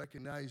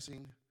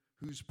 recognizing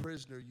whose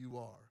prisoner you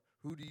are.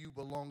 Who do you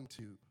belong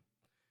to?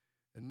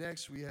 And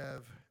next we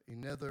have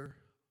another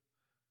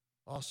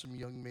awesome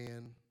young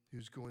man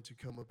who's going to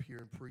come up here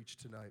and preach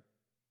tonight.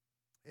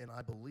 And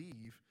I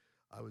believe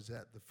I was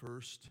at the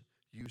first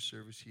youth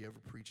service he ever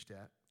preached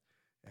at.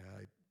 And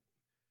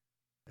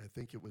I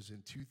think it was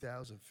in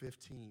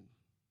 2015.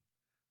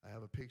 I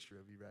have a picture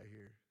of you right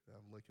here that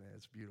I'm looking at.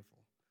 It's beautiful.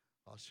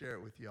 I'll share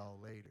it with y'all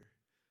later.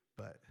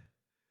 But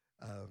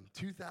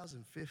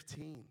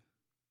 2015,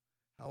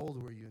 how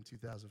old were you in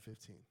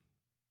 2015?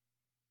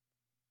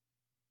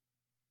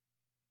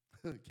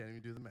 Can't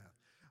even do the math.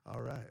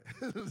 All right.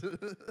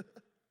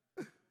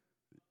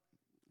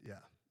 Yeah,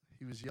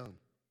 he was young.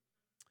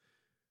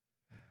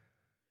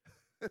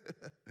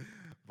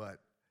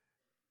 But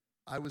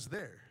I was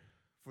there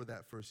for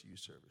that first youth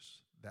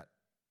service that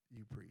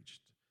you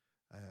preached.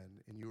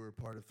 And you were a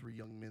part of 3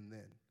 young men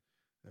then.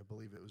 I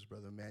believe it was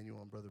Brother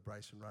Emmanuel and Brother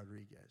Bryson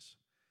Rodriguez.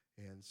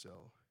 And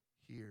so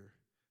here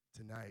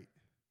tonight,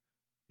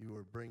 you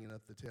are bringing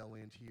up the tail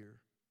end here.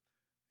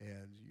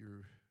 And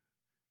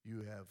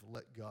you have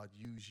let God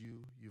use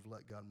you. You've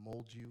let God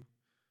mold you.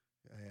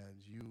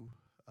 And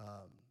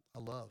I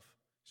love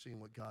seeing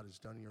what God has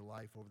done in your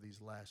life over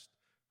these last,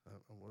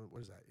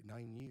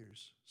 9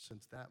 years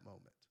since that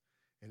moment.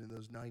 And in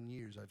those 9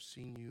 years, I've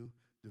seen you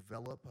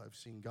develop. I've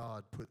seen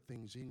God put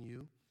things in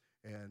you.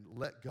 And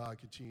let God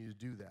continue to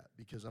do that.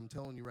 Because I'm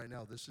telling you right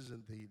now, this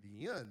isn't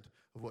the end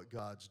of what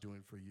God's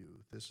doing for you.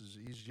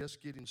 He's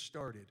just getting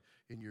started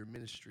in your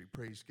ministry.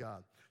 Praise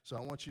God. So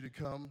I want you to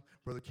come,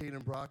 Brother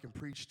Caden Brock, and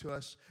preach to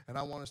us. And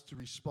I want us to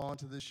respond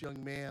to this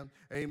young man.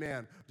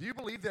 Amen. Do you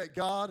believe that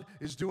God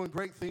is doing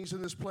great things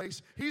in this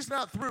place? He's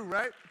not through,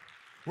 right?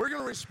 We're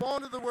going to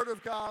respond to the word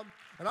of God.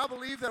 And I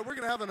believe that we're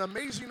going to have an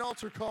amazing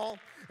altar call.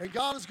 And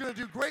God is going to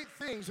do great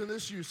things in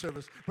this youth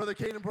service. Brother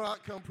Caden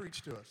Brock, come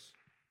preach to us.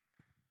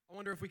 I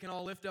wonder if we can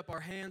all lift up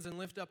our hands and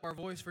lift up our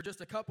voice for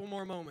just a couple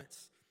more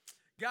moments.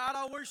 God,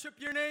 I worship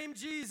your name,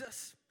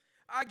 Jesus.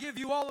 I give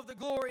you all of the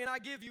glory and I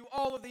give you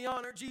all of the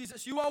honor,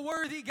 Jesus. You are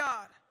worthy,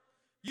 God.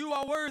 You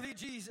are worthy,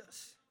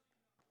 Jesus.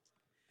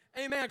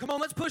 Amen. Come on,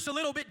 let's push a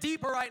little bit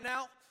deeper right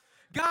now.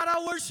 God,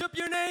 I worship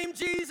your name,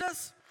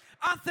 Jesus.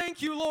 I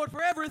thank you, Lord,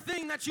 for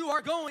everything that you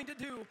are going to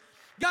do.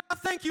 God, I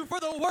thank you for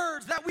the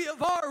words that we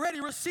have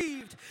already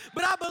received.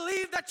 But I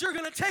believe that you're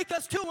going to take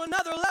us to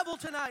another level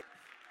tonight.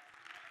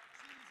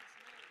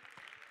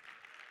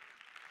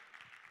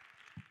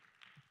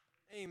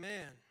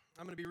 Amen.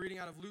 I'm going to be reading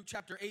out of Luke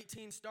chapter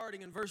 18,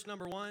 starting in verse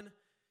number 1. And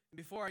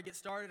before I get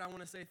started, I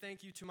want to say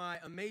thank you to my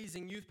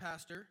amazing youth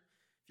pastor.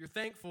 If you're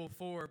thankful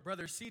for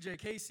Brother CJ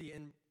Casey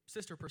and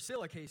Sister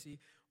Priscilla Casey,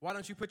 why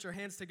don't you put your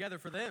hands together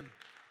for them?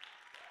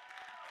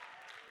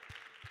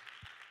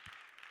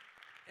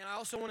 And I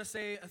also want to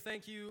say a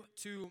thank you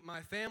to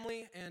my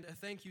family and a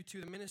thank you to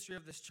the ministry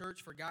of this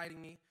church for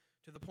guiding me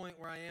to the point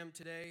where I am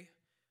today.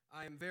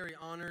 I am very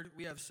honored.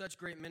 We have such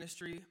great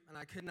ministry, and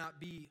I could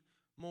not be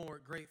more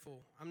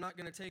grateful. I'm not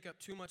going to take up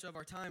too much of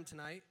our time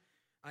tonight.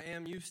 I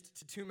am used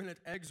to 2-minute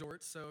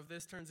exhorts, so if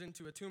this turns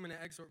into a 2-minute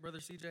exhort, Brother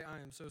CJ,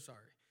 I am so sorry.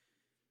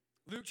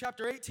 Luke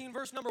chapter 18,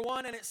 verse number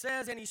 1, and it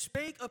says, "And he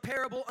spake a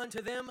parable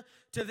unto them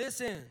to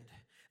this end,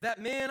 that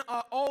men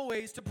ought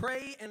always to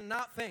pray and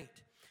not faint,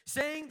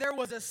 saying, there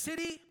was in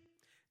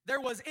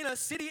a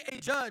city a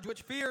judge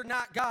which feared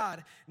not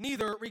God,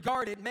 neither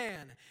regarded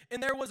man.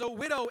 And there was a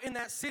widow in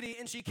that city,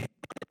 and she came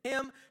unto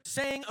him,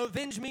 saying,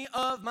 avenge me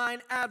of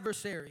mine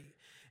adversary.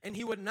 And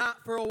he would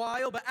not for a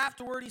while, but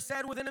afterward he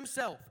said within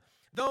himself,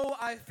 though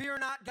I fear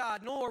not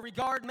God, nor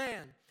regard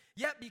man,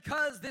 yet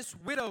because this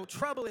widow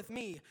troubleth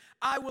me,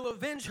 I will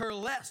avenge her,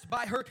 lest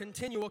by her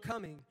continual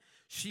coming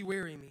she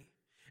weary me.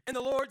 And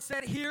the Lord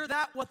said, hear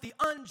that what the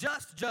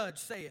unjust judge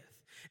saith.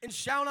 And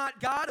shall not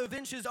God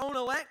avenge his own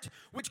elect,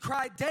 which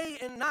cry day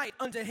and night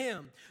unto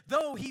him,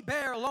 though he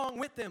bear along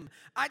with them?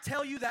 I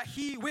tell you that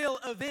he will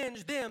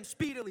avenge them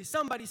speedily.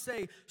 Somebody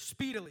say,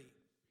 speedily.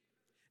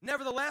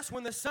 Nevertheless,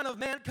 when the Son of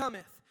Man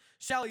cometh,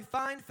 shall he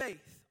find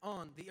faith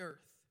on the earth?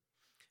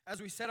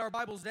 As we set our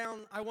Bibles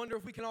down, I wonder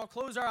if we can all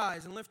close our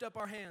eyes and lift up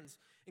our hands.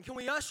 And can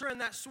we usher in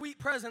that sweet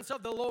presence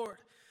of the Lord?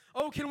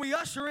 Oh, can we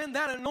usher in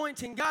that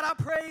anointing? God, I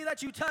pray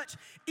that you touch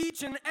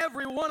each and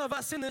every one of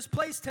us in this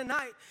place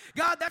tonight.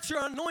 God, that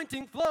your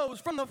anointing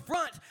flows from the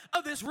front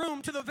of this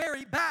room to the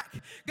very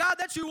back. God,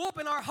 that you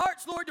open our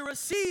hearts, Lord, to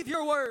receive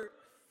your word.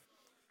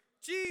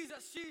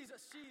 Jesus,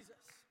 Jesus, Jesus.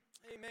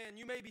 Amen.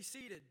 You may be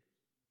seated.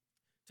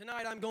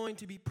 Tonight I'm going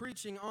to be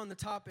preaching on the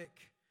topic,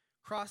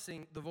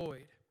 crossing the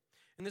void.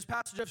 In this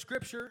passage of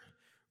Scripture,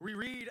 we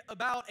read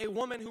about a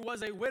woman who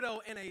was a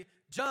widow and a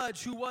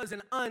judge who was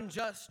an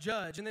unjust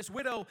judge. And this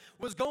widow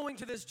was going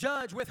to this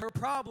judge with her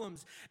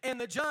problems. And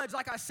the judge,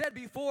 like I said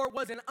before,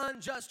 was an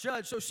unjust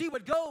judge. So she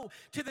would go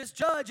to this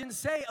judge and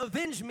say,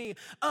 avenge me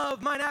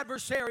of mine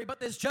adversary. But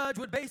this judge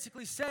would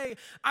basically say,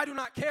 I do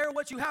not care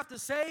what you have to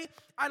say.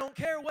 I don't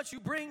care what you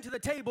bring to the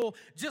table.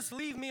 Just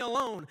leave me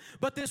alone.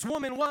 But this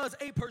woman was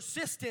a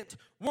persistent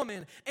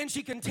woman. And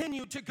she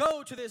continued to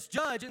go to this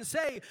judge and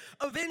say,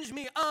 avenge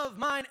me of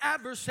mine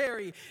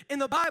adversary. And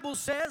the Bible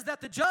says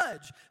that the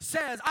judge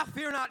says, I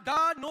fear not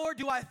God, nor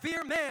do I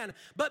fear man.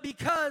 But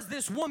because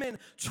this woman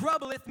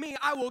troubleth me,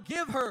 I will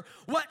give her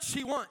what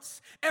she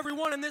wants.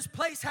 Everyone in this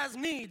place has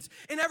needs.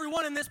 And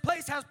everyone in this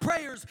place has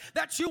prayers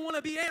that you want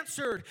to be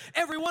answered.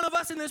 Every one of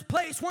us in this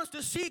place wants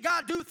to see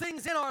God do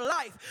things in our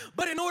life.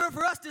 But in order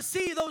for us to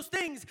see those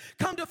things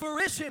come to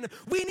fruition,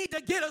 we need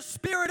to get a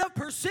spirit of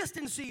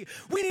persistency.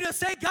 We need to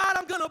say, God,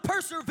 I'm going to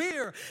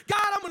persevere.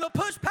 God, I'm going to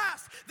push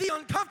past the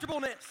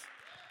uncomfortableness.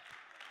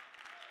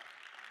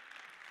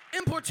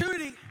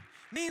 Importunity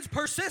means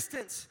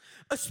persistence,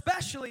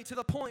 especially to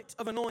the point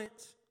of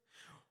annoyance.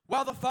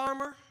 While the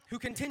farmer who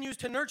continues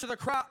to nurture the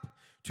crop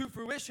to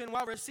fruition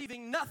while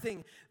receiving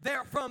nothing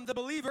therefrom, the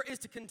believer is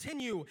to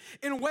continue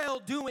in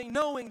well-doing,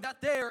 knowing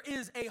that there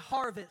is a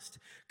harvest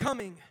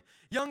coming.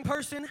 Young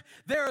person,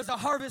 there is a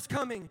harvest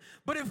coming.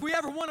 But if we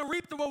ever want to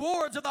reap the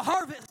rewards of the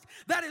harvest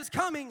that is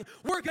coming,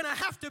 we're going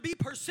to have to be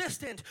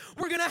persistent.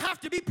 We're going to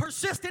have to be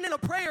persistent in a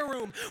prayer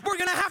room. We're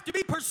going to have to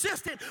be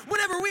persistent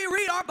whenever we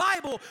read our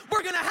Bible.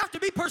 We're going to have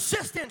to be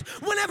persistent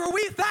whenever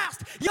we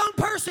fast. Young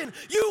person,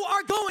 you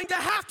are going to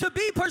have to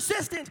be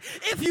persistent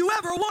if you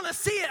ever want to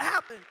see it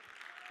happen.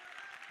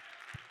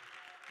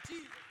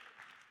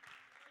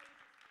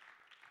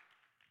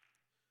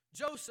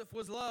 Joseph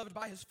was loved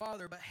by his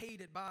father, but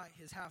hated by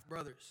his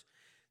half-brothers.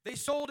 They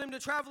sold him to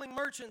traveling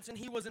merchants, and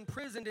he was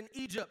imprisoned in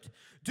Egypt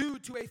due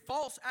to a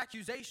false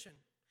accusation.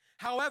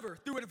 However,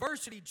 through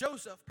adversity,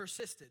 Joseph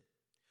persisted.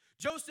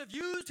 Joseph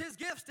used his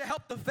gifts to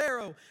help the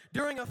Pharaoh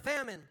during a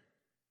famine,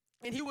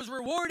 and he was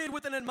rewarded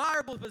with an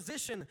admirable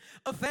position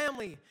of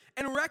family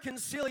and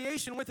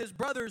reconciliation with his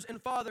brothers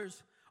and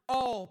fathers,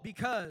 all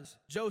because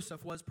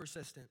Joseph was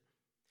persistent.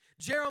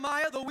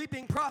 Jeremiah, the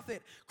weeping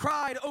prophet,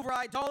 cried over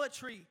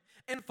idolatry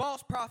and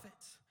false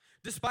prophets.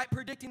 Despite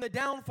predicting the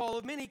downfall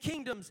of many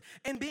kingdoms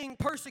and being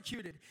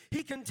persecuted,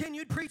 he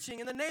continued preaching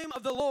in the name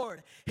of the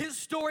Lord. His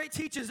story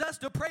teaches us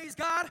to praise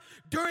God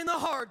during the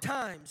hard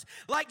times.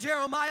 Like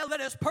Jeremiah,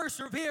 let us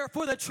persevere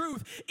for the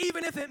truth,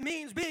 even if it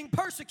means being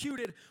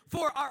persecuted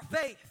for our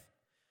faith.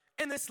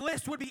 And this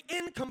list would be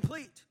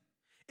incomplete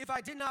if I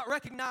did not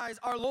recognize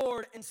our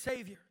Lord and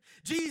Savior.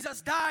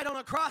 Jesus died on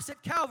a cross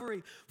at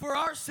Calvary for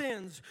our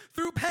sins.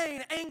 Through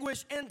pain,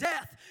 anguish, and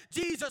death,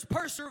 Jesus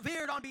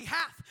persevered on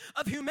behalf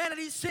of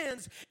humanity's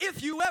sins.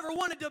 If you ever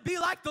wanted to be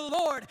like the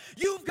Lord,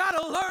 you've got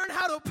to learn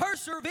how to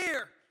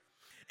persevere.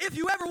 If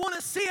you ever want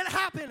to see it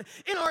happen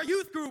in our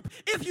youth group,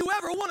 if you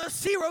ever want to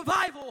see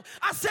revival,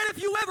 I said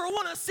if you ever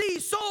want to see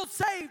souls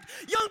saved,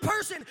 young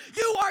person,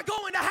 you are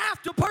going to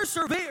have to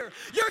persevere.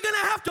 You're going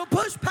to have to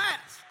push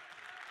past.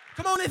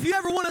 Come on, if you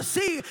ever want to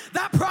see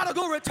that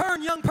prodigal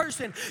return, young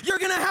person, you're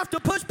going to have to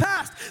push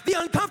past the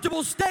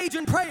uncomfortable stage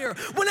in prayer.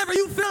 Whenever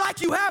you feel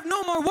like you have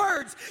no more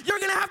words, you're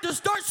going to have to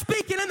start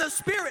speaking in the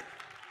Spirit.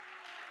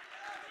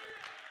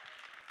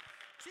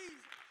 Jesus.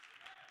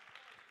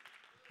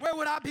 Where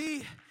would I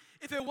be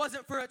if it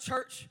wasn't for a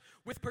church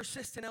with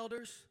persistent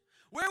elders?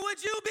 Where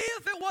would you be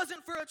if it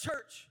wasn't for a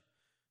church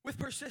with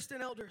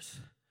persistent elders?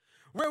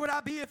 Where would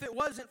I be if it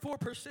wasn't for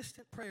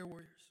persistent prayer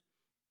warriors?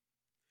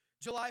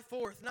 July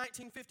 4th,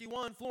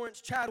 1951,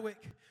 Florence Chadwick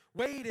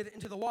waded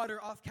into the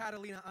water off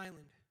Catalina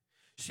Island.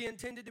 She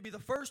intended to be the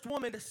first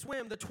woman to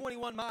swim the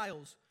 21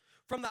 miles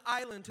from the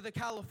island to the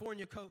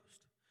California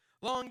coast.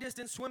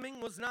 Long-distance swimming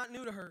was not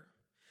new to her.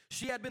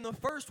 She had been the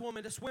first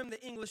woman to swim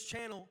the English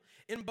Channel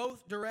in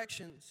both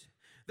directions.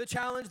 The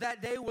challenge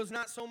that day was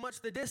not so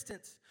much the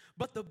distance,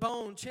 but the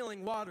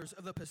bone-chilling waters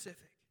of the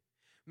Pacific.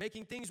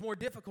 Making things more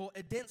difficult,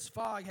 a dense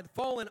fog had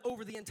fallen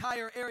over the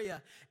entire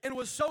area and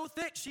was so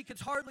thick she could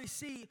hardly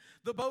see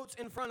the boats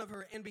in front of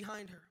her and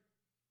behind her.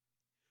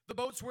 The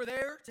boats were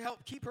there to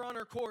help keep her on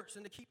her course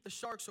and to keep the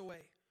sharks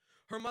away.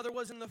 Her mother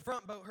was in the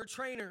front boat. Her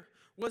trainer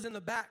was in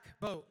the back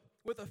boat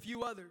with a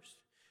few others.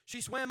 She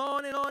swam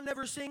on and on,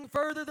 never seeing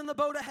further than the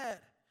boat ahead.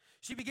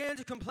 She began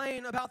to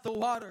complain about the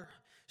water.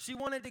 She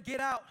wanted to get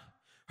out.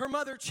 Her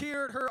mother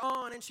cheered her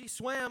on, and she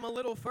swam a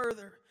little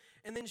further,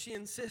 and then she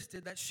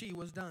insisted that she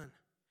was done.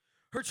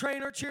 Her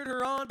trainer cheered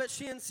her on, but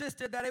she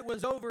insisted that it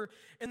was over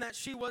and that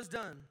she was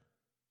done.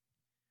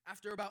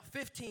 After about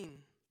 15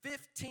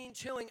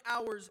 chilling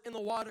hours in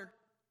the water,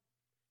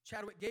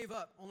 Chadwick gave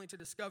up, only to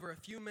discover a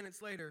few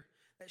minutes later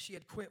that she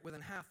had quit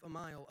within half a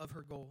mile of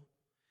her goal.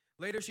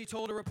 Later, she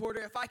told a reporter,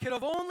 "If I could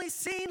have only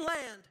seen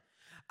land,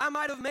 I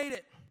might have made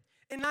it."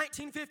 In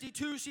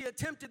 1952, she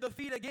attempted the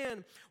feat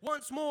again.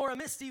 Once more, a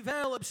misty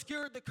veil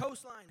obscured the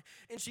coastline,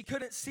 and she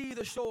couldn't see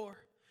the shore.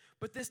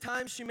 But this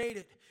time she made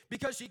it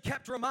because she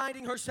kept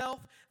reminding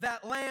herself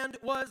that land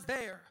was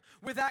there.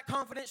 With that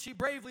confidence, she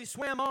bravely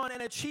swam on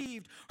and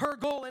achieved her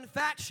goal. In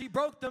fact, she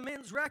broke the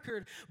men's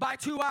record by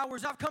 2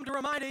 hours. I've come to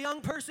remind a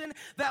young person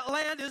that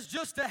land is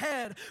just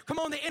ahead. Come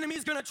on, the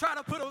enemy's going to try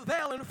to put a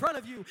veil in front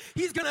of you.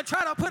 He's going to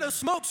try to put a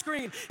smoke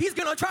screen. He's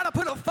going to try to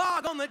put a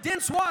fog on the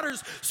dense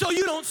waters so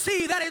you don't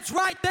see that it's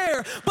right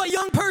there. But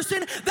young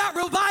person, that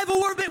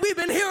revival we've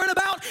been hearing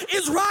about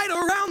is right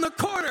around the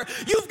corner.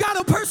 You've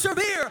got to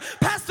persevere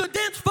past the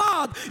dense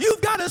fog.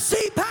 You've got to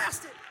see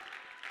past it.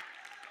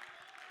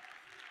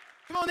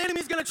 Come on, the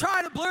enemy's going to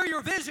try to blur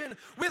your vision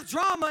with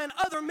drama and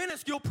other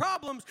minuscule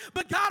problems.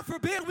 But God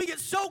forbid we get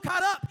so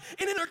caught up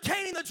in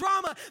entertaining the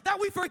drama that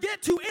we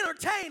forget to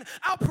entertain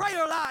our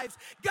prayer lives.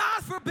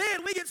 God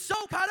forbid we get so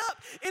caught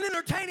up in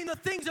entertaining the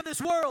things of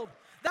this world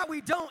that we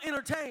don't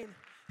entertain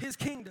his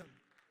kingdom.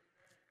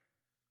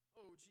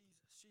 Oh,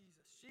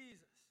 Jesus.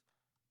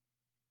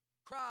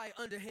 Cry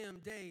unto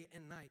him day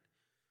and night.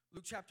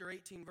 Luke chapter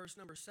 18, verse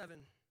number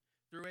 7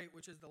 through 8,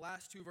 which is the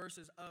last two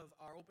verses of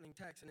our opening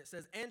text. And it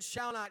says, "And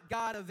shall not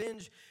God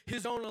avenge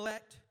his own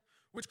elect,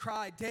 which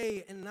cry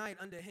day and night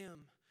unto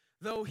him?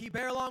 Though he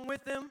bear long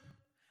with them,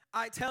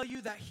 I tell you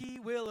that he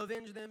will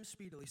avenge them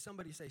speedily."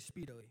 Somebody say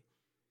speedily.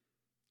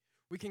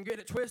 We can get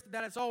it twisted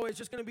that it's always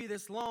just going to be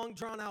this long,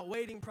 drawn-out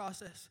waiting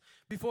process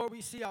before we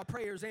see our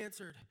prayers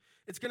answered.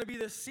 It's going to be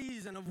this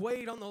season of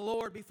wait on the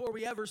Lord before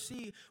we ever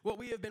see what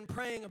we have been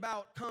praying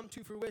about come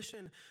to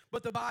fruition.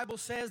 But the Bible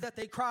says that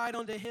they cried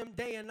unto him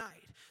day and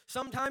night.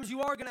 Sometimes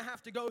you are going to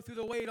have to go through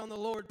the wait on the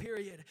Lord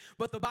period.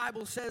 But the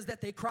Bible says that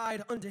they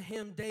cried unto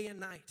him day and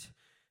night.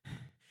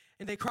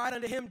 And they cried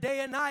unto him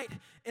day and night.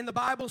 And the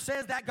Bible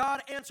says that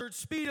God answered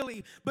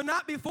speedily, but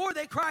not before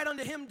they cried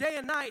unto him day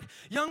and night.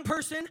 Young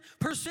person,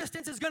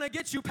 persistence is going to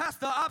get you past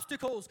the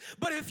obstacles.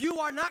 But if you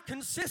are not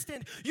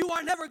consistent, you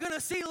are never going to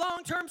see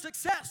long-term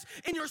success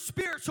in your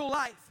spiritual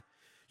life.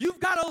 You've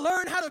got to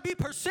learn how to be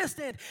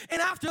persistent.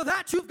 And after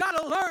that, you've got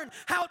to learn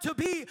how to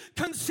be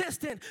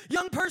consistent.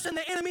 Young person,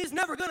 the enemy's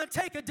never going to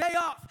take a day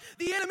off.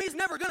 The enemy's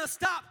never going to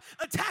stop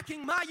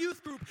attacking my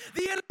youth group.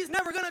 The enemy's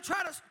never going to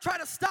try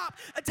to stop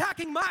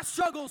attacking my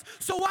struggles.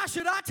 So why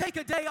should I take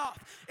a day off?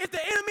 If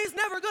the enemy's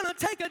never going to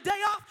take a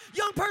day off,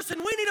 young person,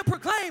 we need to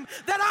proclaim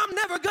that I'm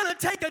never going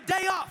to take a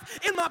day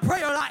off in my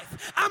prayer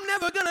life. I'm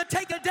never going to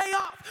take a day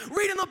off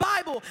reading the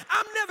Bible.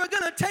 I'm never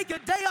going to take a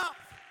day off.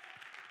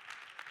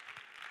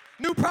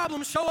 New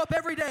problems show up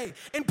every day,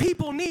 and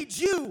people need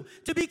you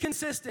to be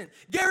consistent.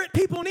 Garrett,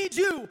 people need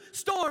you.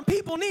 Storm,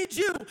 people need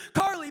you.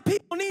 Carly,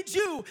 people need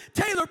you.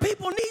 Taylor,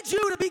 people need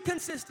you to be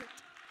consistent.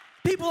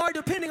 People are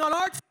depending on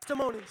our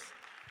testimonies.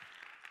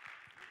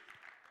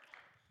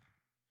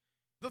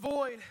 The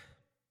void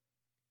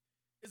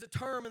is a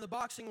term in the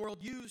boxing world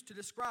used to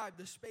describe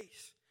the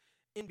space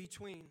in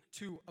between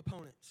two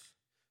opponents.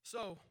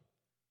 So,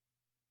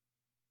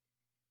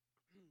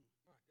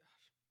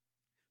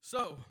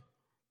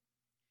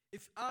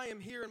 if I am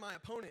here and my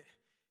opponent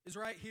is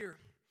right here,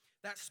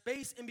 that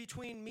space in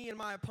between me and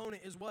my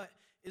opponent is what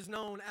is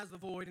known as the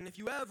void. And if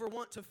you ever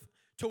want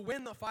to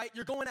win the fight,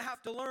 you're going to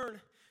have to learn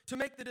to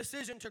make the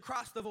decision to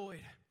cross the void.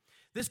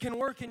 This can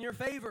work in your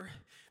favor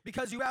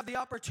because you have the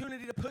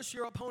opportunity to push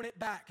your opponent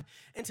back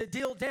and to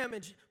deal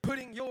damage,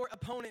 putting your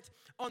opponent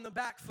on the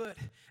back foot.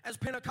 As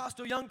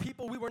Pentecostal young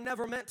people, we were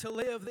never meant to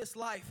live this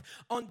life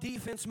on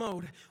defense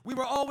mode. We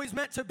were always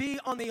meant to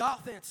be on the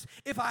offense.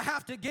 If I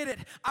have to get it,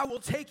 I will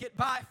take it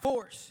by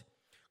force.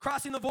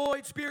 Crossing the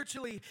void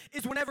spiritually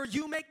is whenever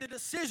you make the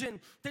decision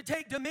to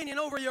take dominion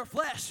over your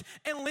flesh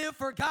and live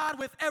for God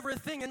with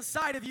everything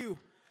inside of you.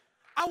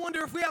 I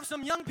wonder if we have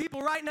some young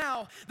people right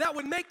now that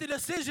would make the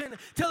decision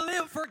to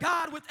live for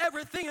God with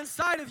everything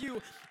inside of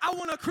you. I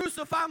want to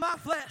crucify my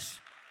flesh.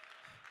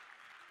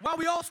 While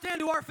we all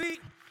stand to our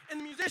feet and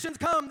the musicians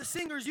come, the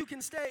singers, you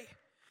can stay.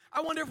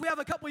 I wonder if we have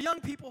a couple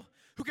young people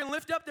who can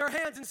lift up their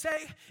hands and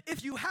say,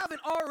 if you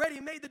haven't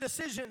already made the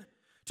decision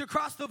to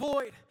cross the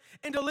void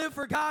and to live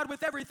for God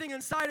with everything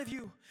inside of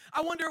you, I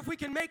wonder if we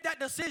can make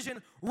that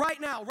decision right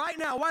now. Right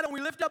now, why don't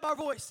we lift up our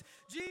voice?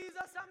 Jesus,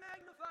 I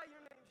magnify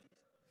your name.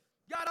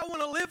 God, I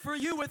want to live for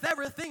you with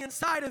everything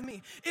inside of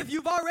me. If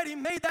you've already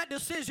made that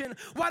decision,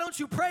 why don't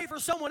you pray for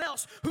someone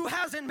else who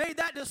hasn't made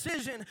that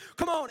decision?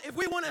 Come on, if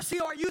we want to see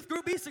our youth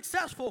group be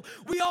successful,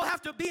 we all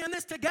have to be in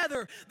this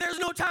together. There's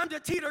no time to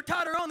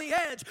teeter-totter on the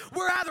edge.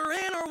 We're either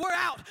in or we're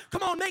out.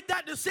 Come on, make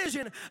that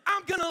decision.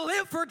 I'm going to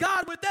live for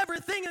God with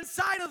everything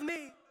inside of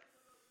me.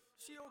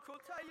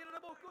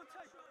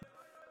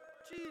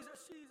 Jesus.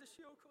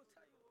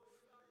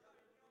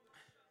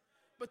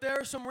 But there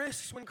are some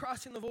risks when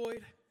crossing the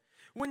void.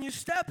 When you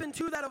step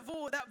into that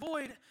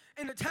void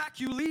and attack,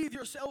 you leave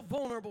yourself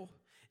vulnerable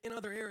in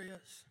other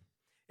areas.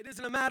 It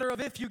isn't a matter of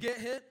if you get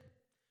hit.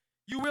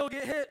 You will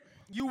get hit.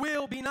 You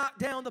will be knocked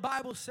down. The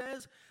Bible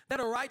says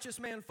that a righteous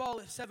man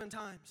falleth 7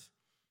 times,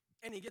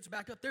 and he gets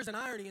back up. There's an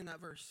irony in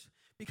that verse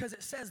because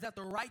it says that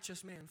the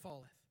righteous man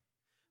falleth.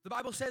 The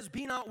Bible says,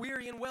 be not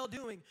weary in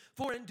well-doing,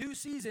 for in due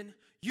season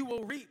you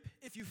will reap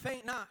if you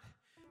faint not.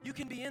 You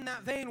can be in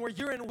that vein where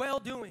you're in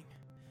well-doing,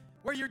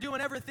 where you're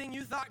doing everything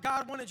you thought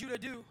God wanted you to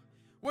do,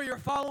 where you're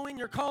following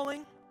your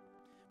calling,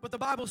 but the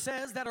Bible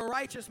says that a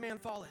righteous man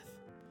falleth.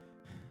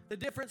 The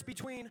difference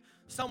between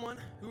someone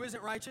who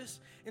isn't righteous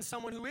and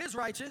someone who is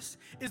righteous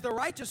is the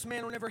righteous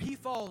man, whenever he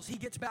falls, he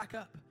gets back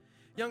up.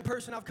 Young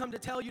person, I've come to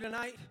tell you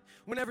tonight,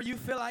 whenever you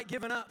feel like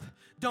giving up,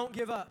 don't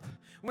give up.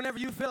 Whenever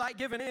you feel like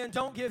giving in,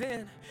 don't give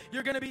in.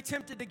 You're going to be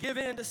tempted to give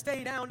in, to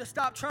stay down, to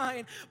stop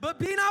trying, but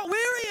be not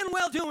weary in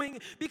well-doing,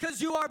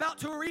 because you are about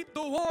to reap the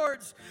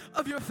rewards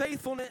of your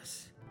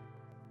faithfulness.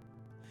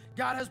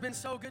 God has been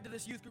so good to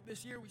this youth group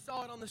this year. We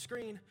saw it on the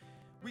screen.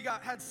 We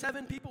had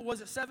 7 people, was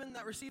it 7,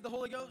 that received the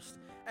Holy Ghost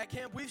at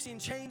camp. We've seen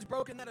chains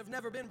broken that have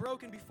never been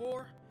broken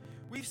before.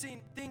 We've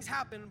seen things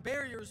happen,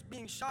 barriers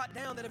being shot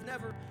down that have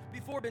never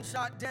before been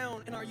shot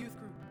down in our youth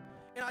group.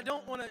 And I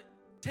don't want to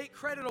take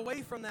credit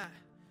away from that,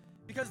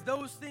 because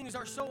those things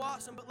are so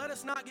awesome, but let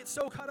us not get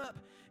so caught up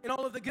in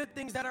all of the good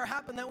things that are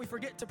happening that we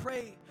forget to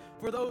pray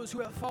for those who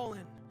have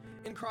fallen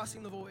in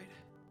crossing the void.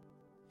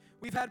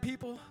 We've had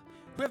people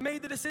who have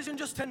made the decision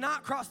just to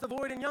not cross the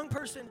void. And young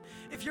person,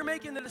 if you're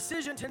making the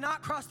decision to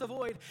not cross the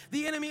void,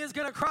 the enemy is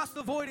going to cross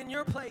the void in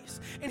your place,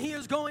 and he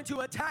is going to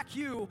attack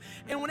you.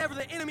 And whenever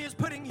the enemy is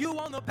putting you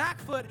on the back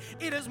foot,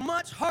 it is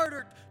much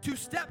harder to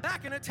step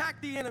back and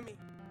attack the enemy.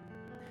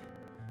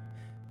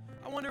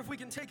 I wonder if we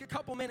can take a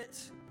couple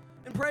minutes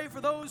and pray for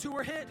those who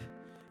were hit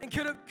and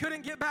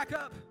couldn't get back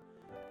up.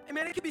 And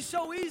man, it can be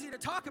so easy to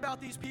talk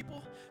about these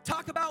people,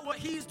 talk about what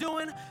he's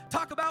doing,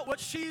 talk about what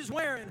she's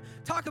wearing,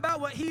 talk about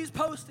what he's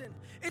posting.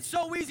 It's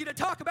so easy to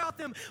talk about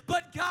them,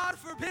 but God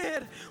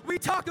forbid we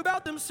talk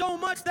about them so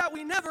much that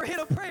we never hit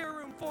a prayer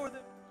room for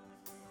them.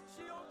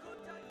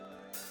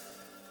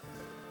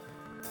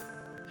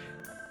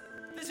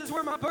 This is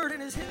where my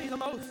burden has hit me the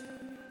most.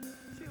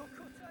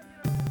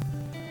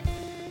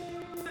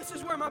 This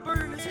is where my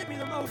burden has hit me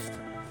the most.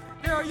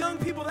 There are young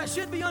people that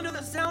should be under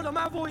the sound of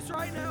my voice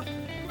right now.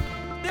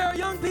 There are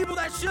young people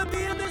that should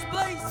be in this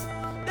place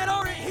that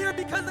aren't here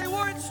because they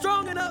weren't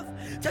strong enough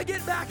to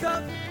get back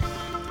up.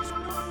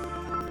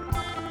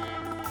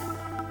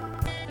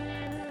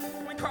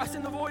 When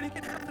crossing the void, it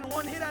can happen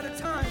one hit at a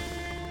time.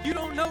 You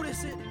don't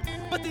notice it,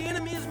 but the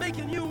enemy is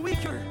making you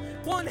weaker,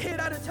 one hit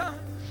at a time,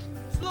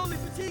 slowly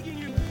fatiguing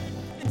you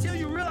until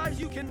you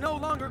realize you can no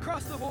longer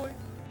cross the void.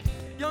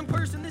 Young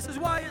person, this is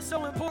why it's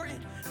so important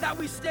that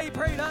we stay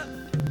prayed up.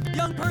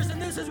 Young person,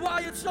 this is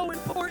why it's so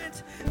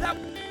important that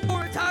we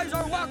prioritize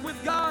our walk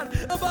with God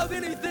above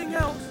anything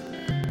else.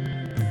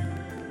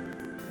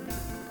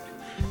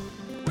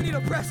 We need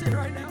to press in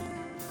right now.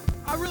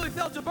 I really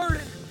felt a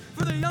burden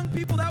for the young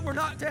people that were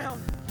knocked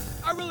down.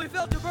 I really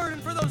felt a burden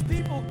for those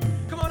people.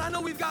 Come on, I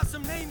know we've got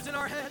some names in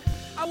our head.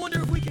 I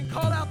wonder if we can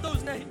call out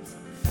those names.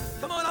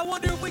 Come on, I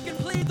wonder if we can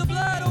plead the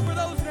blood over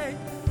those names.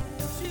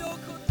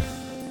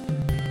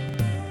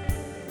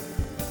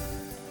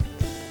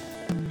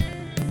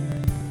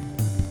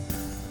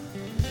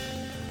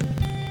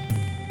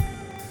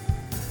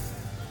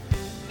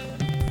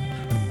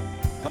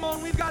 Come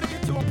on, we've got to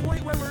get to a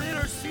point where we're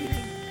interceding.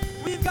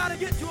 We've got to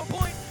get to a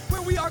point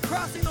where we are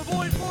crossing the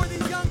void for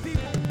these young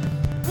people.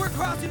 We're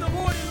crossing the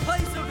void in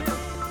place of Him.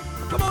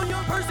 Come on,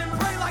 young person,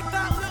 pray like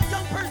that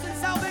young person's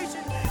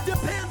salvation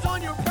depends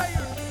on your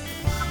prayer.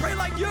 Pray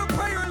like your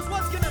prayer is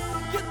what's going to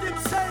get them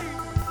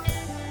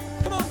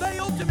saved. Come on, they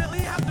ultimately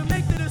have to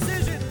make the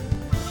decision.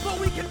 But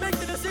we can make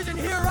the decision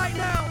here right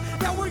now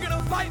that we're going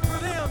to fight for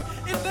them.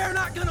 If they're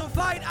not going to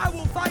fight, I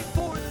will fight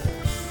for them.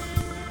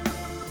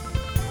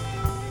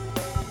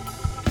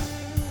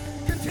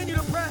 Continue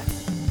to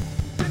press.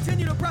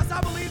 Continue to press.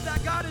 I believe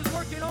that God is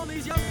working on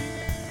these young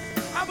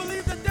people. I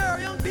believe that there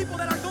are young people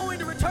that are going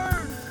to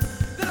return,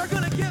 that are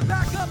going to get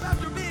back up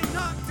after being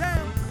knocked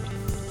down.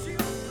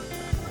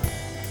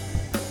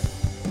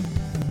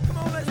 Come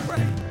on, let's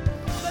pray.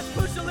 Let's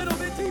push a little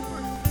bit deeper.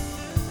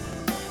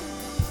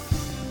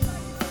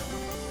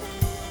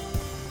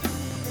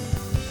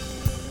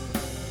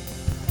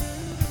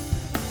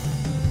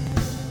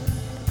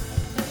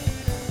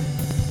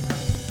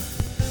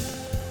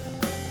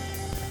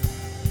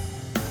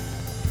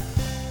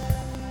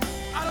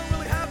 I don't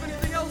really have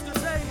anything else to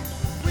say.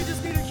 We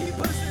just need to keep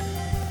pushing.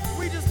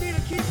 We just need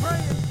to keep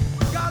praying.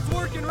 God's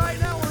working right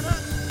now on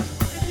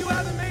us. If you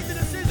haven't made the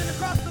decision to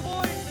cross the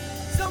void,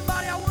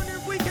 somebody, I wonder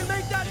if we can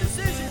make that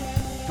decision.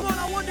 Come on,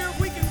 I wonder if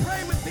we can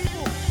pray with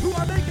people who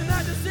are making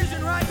that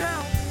decision right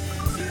now.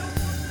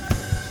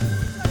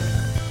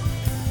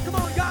 Come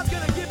on, God's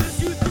going to give this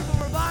youth people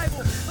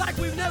revival like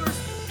we've never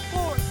seen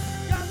before.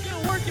 God's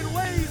going to work in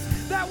ways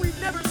that we've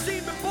never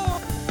seen before.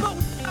 But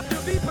we have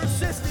to be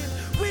persistent.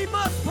 We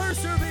must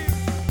persevere.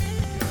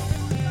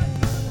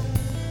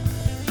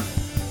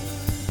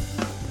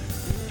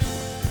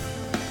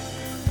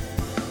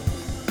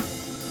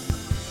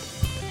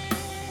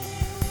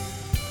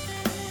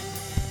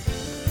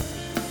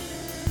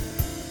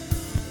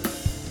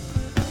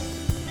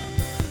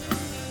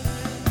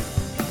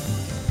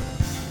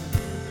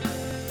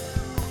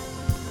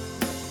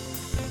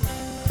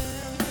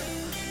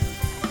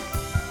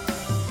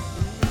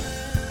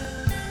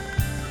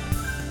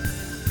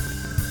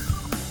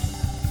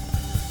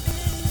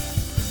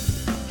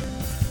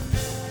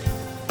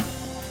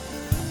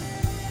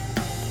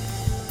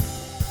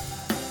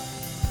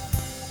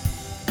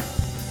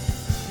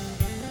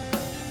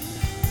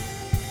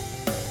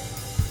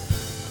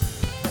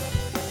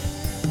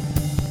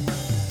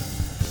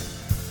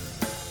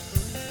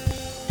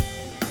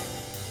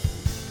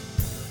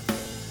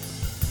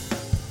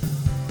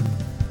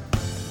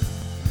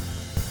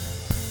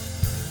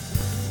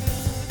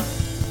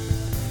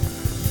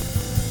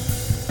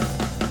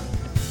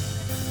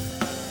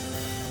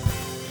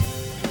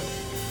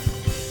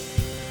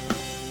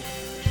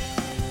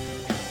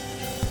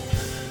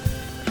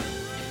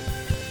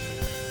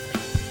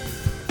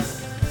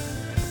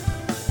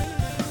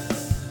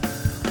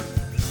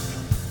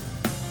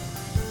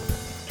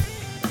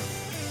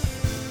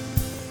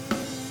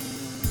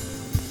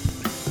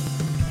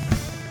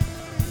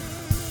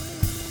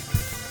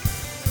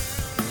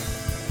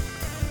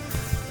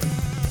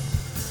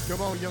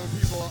 Come on, young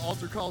people.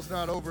 Altar call's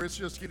not over. It's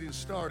just getting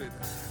started.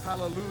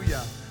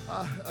 Hallelujah.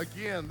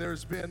 Again,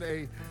 there's been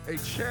a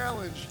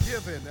challenge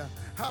given.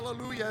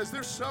 Hallelujah. Is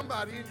there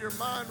somebody in your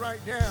mind right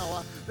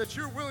now that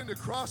you're willing to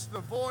cross the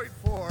void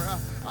for?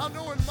 I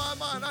know in my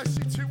mind I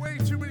see way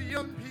too many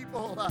young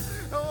people.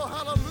 Oh,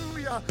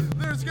 hallelujah.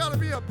 There's got to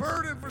be a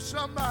burden for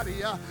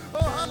somebody. Oh,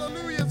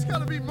 hallelujah. It's got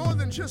to be more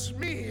than just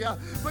me.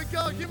 But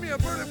God, give me a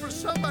burden for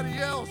somebody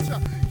else.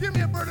 Give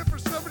me a burden for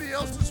somebody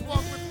else's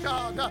walk with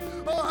God.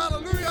 Oh,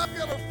 hallelujah. I've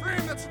got a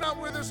friend that's not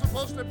where they're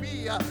supposed to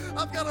be.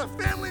 I've got a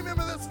family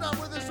member that's not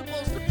where they're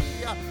supposed to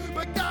be.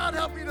 But God,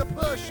 help me to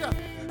push.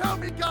 Help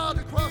me, God,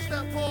 to cross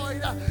that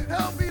void.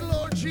 Help me,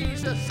 Lord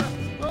Jesus.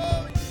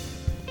 Oh,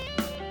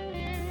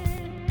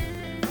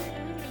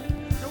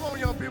 come on,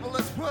 young people.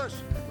 Let's push.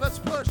 Let's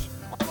push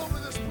all over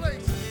this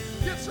place.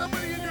 Get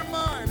somebody in your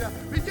mind.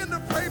 Begin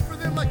to pray for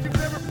them like you've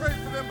never prayed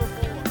for them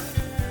before.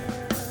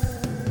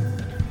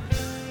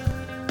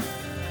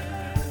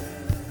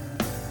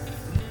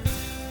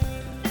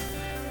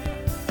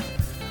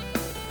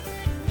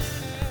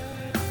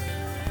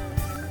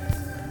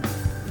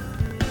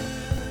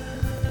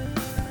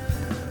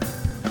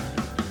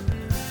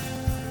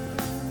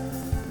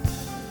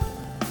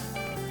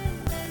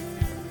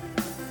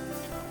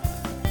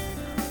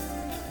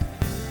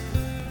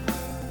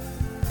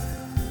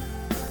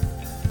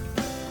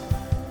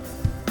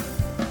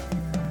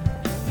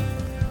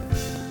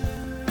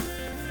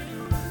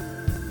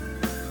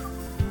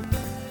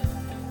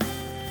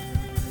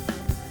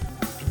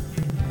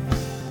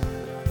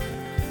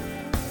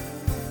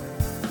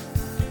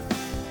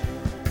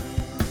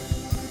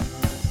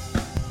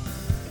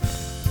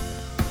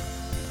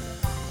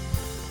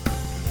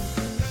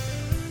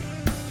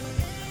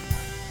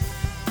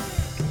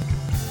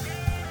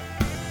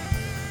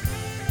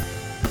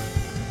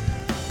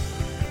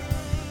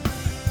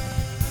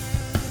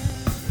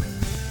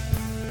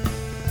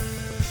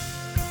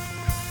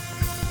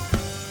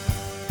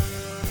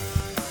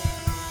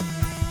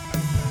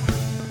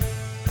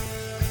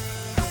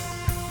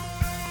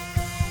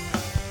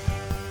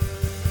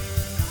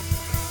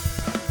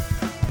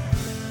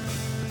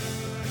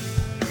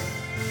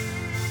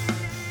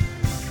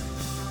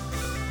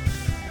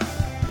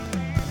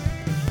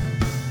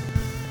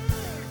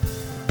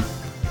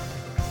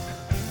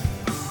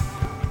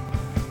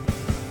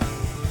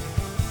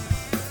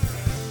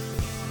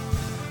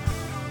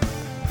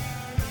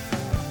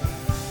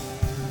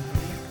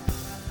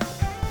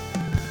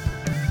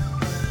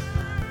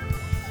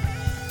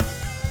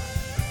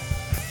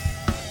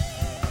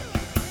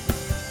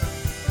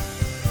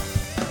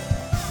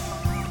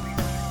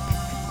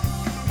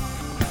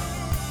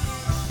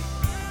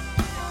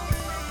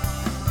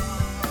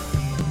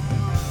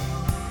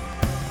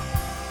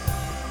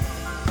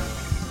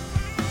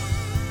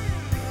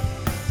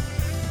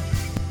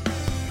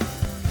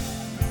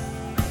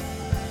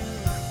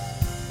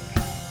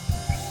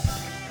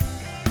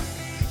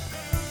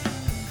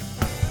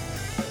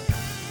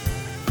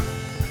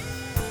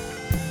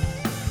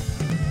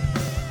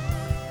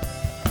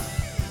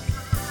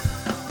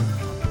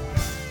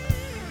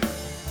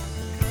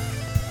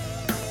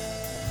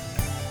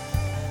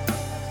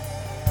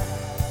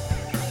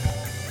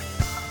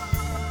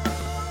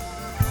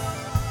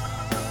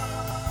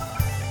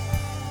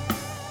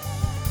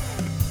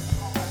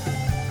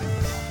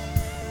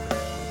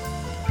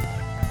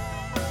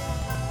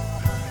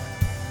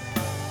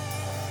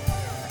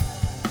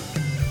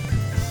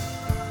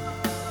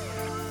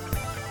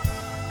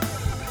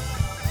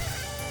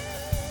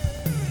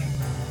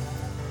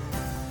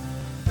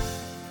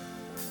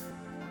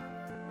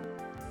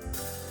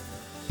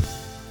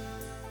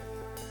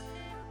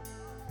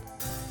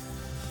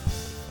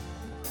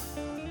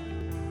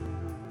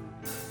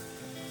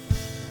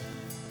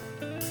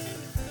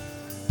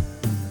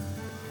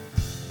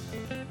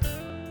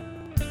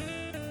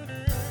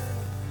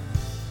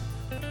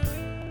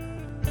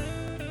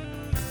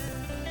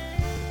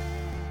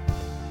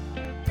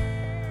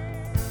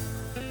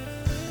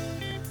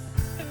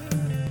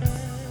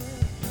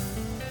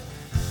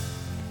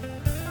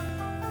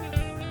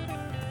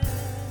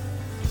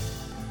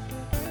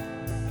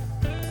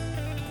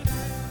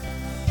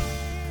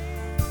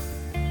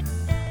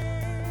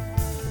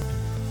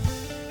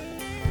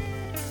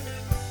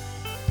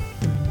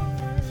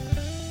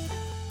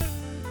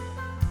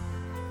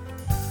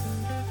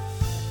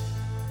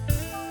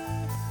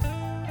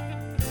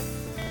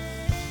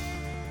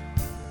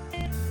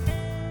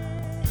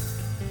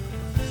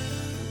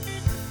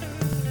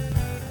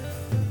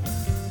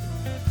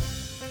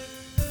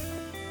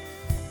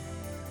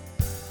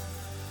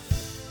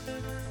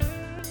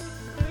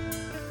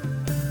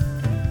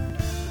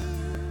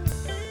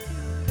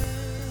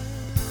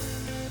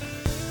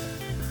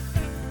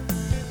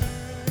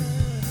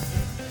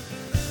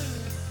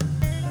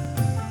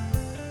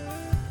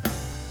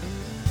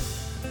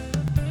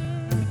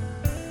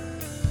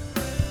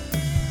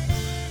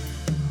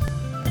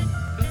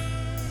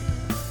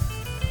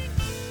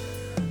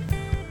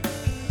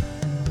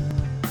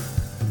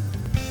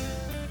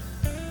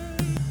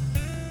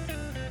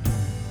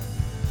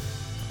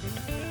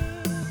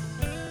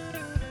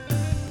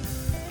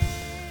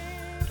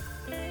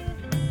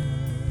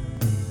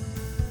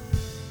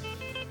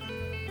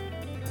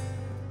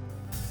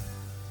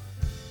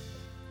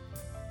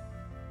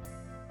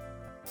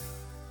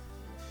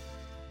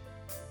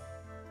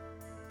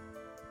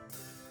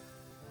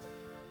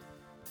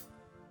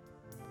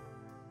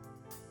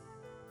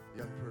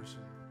 person.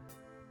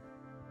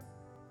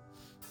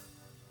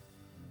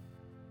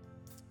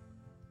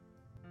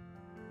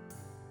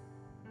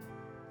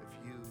 If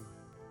you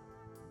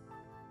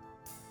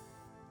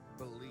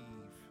believe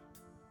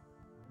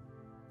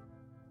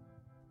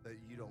that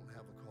you don't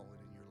have a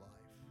calling in your life,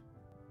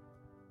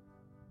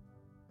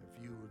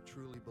 if you would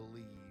truly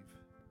believe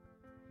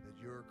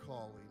that your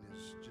calling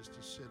is just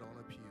to sit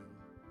on a pew,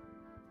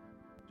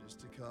 just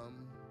to come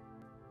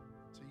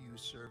to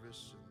youth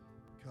service and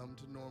come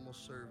to normal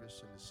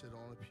service and to sit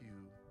on a pew,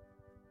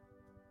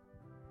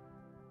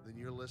 then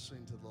you're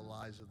listening to the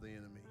lies of the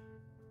enemy.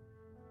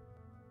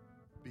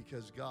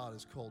 Because God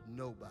has called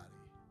nobody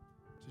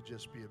to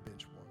just be a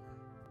bench warmer.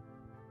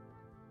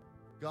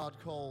 God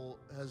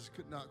has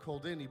not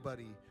called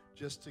anybody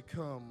just to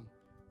come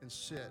and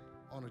sit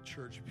on a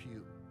church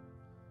pew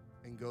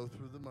and go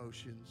through the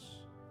motions,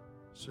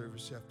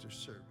 service after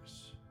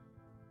service.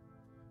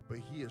 But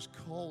He has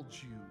called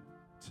you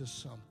to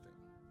something.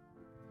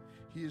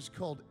 He has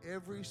called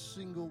every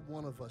single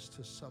one of us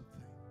to something.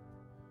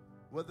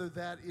 Whether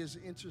that is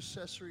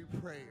intercessory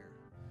prayer,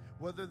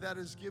 whether that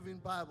is giving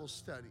Bible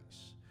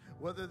studies,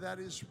 whether that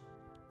is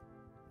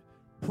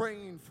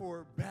praying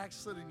for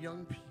backslidden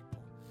young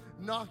people,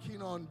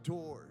 knocking on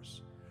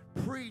doors,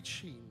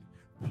 preaching,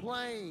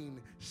 playing,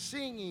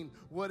 singing,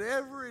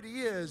 whatever it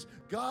is,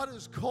 God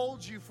has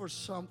called you for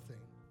something.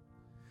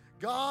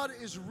 God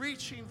is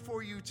reaching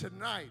for you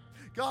tonight.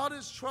 God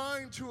is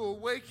trying to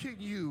awaken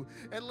you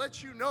and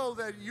let you know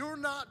that you're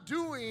not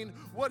doing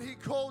what He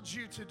called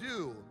you to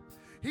do.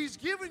 He's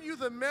given you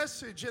the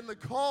message and the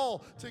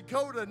call to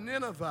go to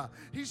Nineveh.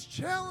 He's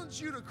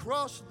challenged you to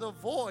cross the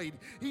void.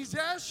 He's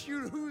asked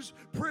you, whose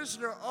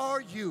prisoner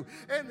are you?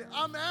 And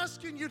I'm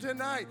asking you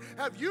tonight,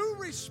 have you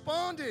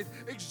responded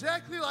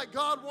exactly like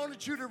God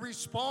wanted you to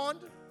respond?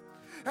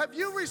 Have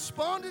you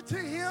responded to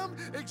Him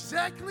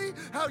exactly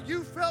how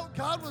you felt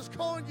God was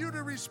calling you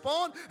to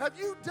respond? Have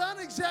you done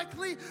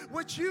exactly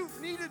what you've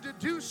needed to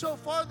do so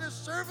far this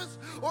service?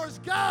 Or is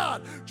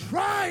God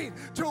trying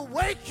to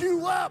wake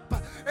you up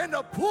and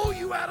to pull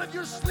you out of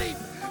your sleep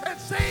and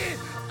saying,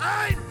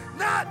 I'm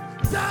not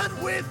done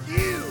with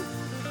you?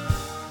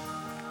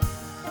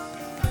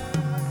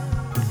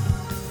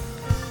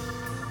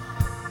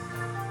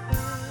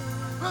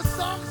 The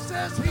song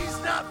says He's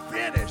not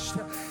finished.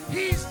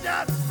 He's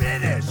not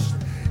finished.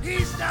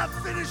 He's not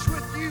finished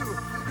with you.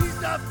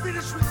 He's not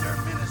finished with your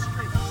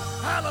ministry.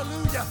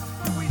 Hallelujah.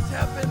 We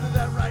tap into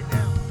that right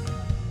now.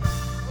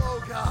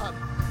 Oh, God.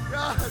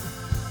 God,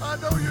 I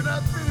know you're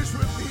not finished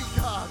with me,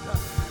 God.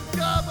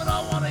 God, but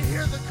I want to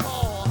hear the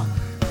call.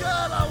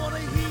 God, I want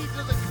to heed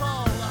to the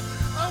call.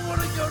 I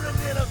want to go to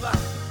Nineveh.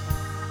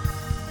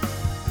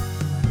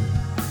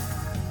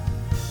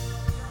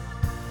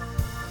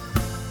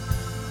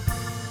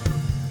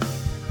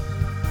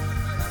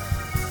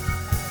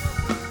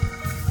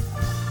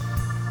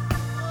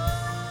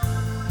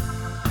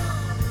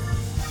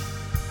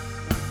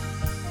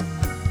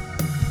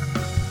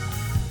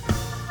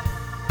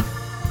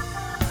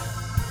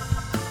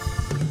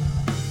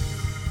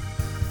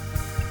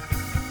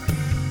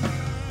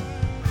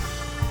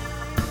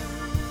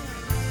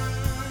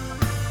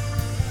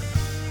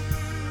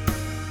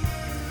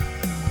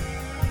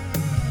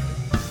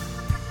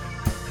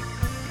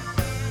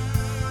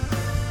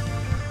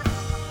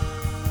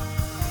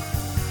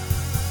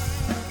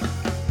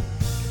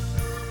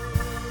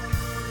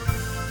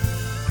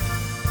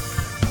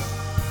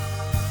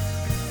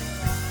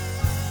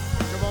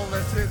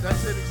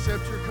 That's it.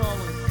 Accept your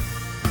calling.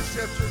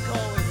 Accept your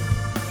calling.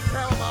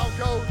 Tell Him, I'll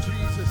go,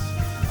 Jesus.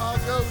 I'll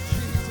go,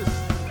 Jesus.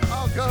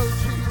 I'll go,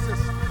 Jesus.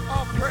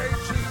 I'll pray,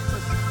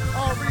 Jesus.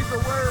 I'll read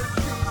the Word,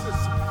 Jesus.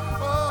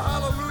 Oh,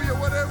 hallelujah.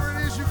 Whatever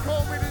it is you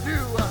call me to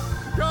do,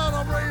 God,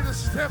 I'm ready to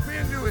step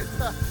into it.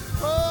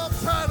 Oh, I'm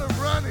tired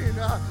of running.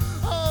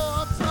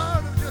 Oh, I'm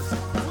tired of just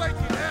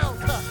flaking out.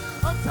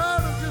 I'm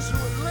tired of just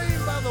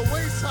laying by the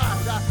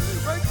wayside.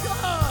 But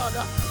God,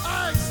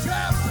 I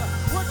accept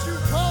what you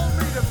called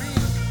me to be.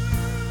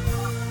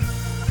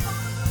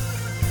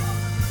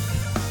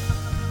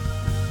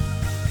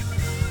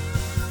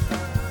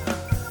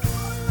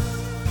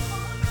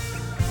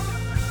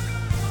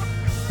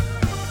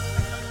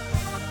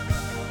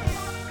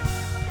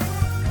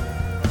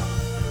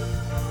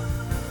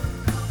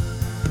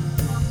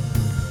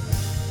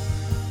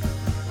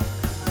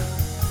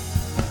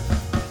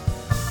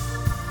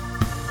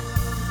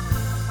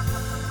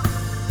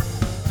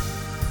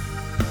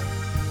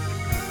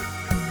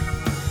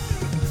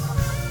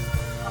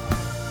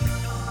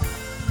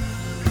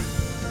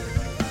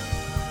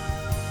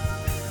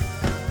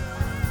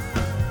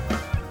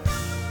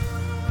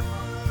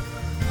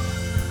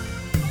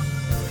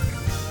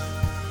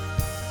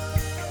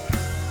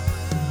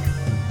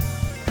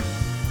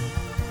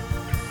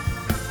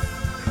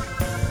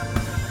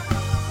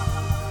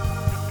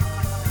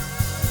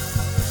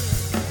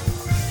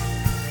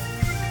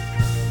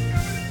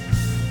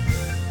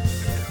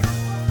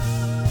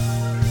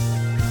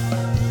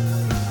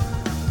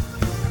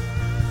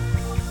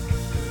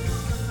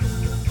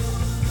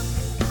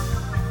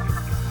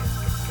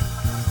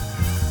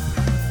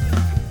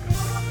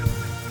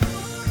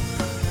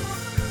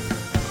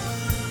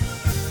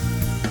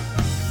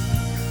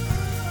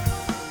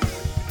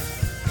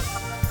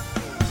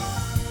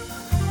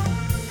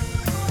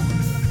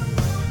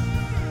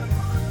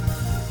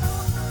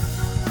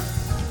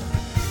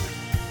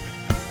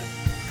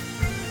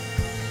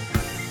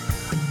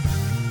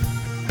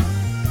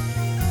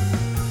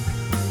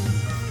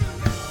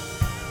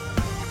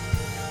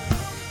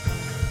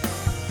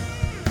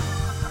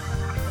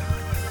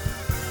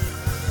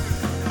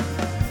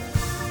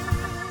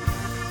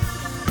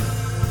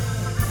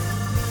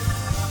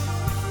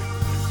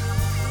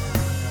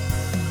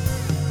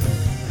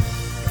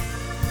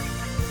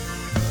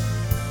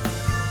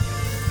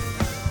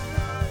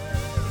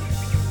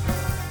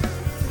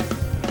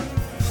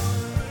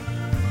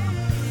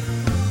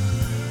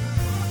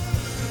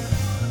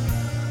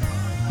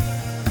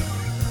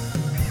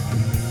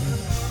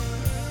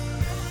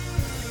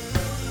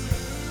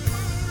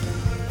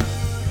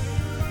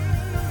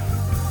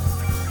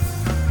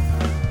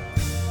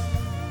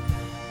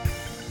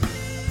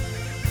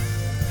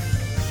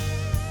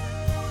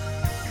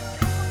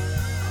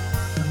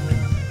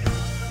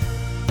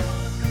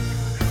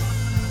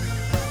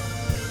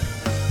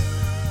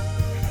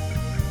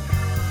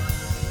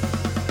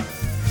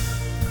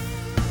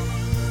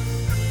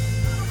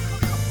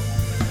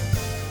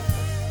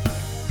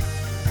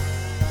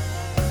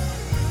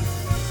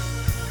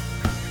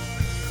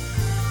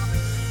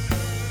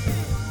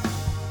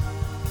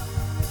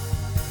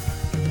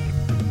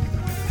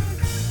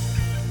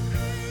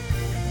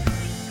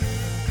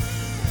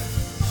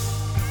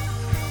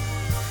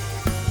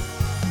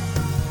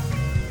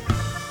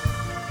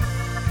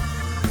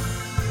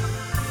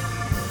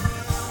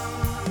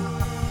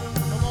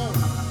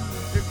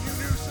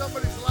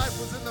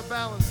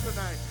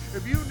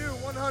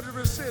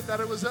 said that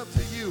it was up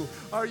to you,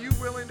 are you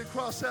willing to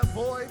cross that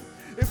void?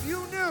 If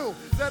you knew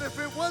that if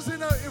it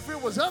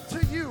was up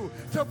to you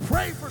to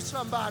pray for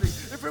somebody,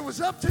 if it was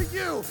up to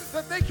you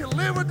that they can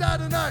live or die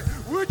tonight,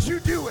 would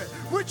you do it?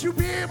 Would you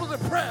be able to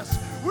press?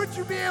 Would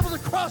you be able to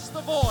cross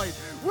the void?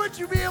 Would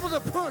you be able to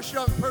push,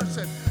 young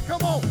person?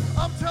 Come on,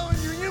 I'm telling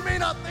you, you may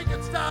not think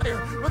it's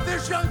dire, but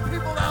there's young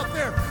people out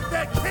there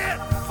that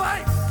can't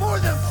fight for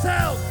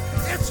themselves.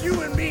 It's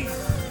you and me.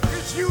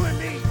 It's you and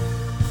me.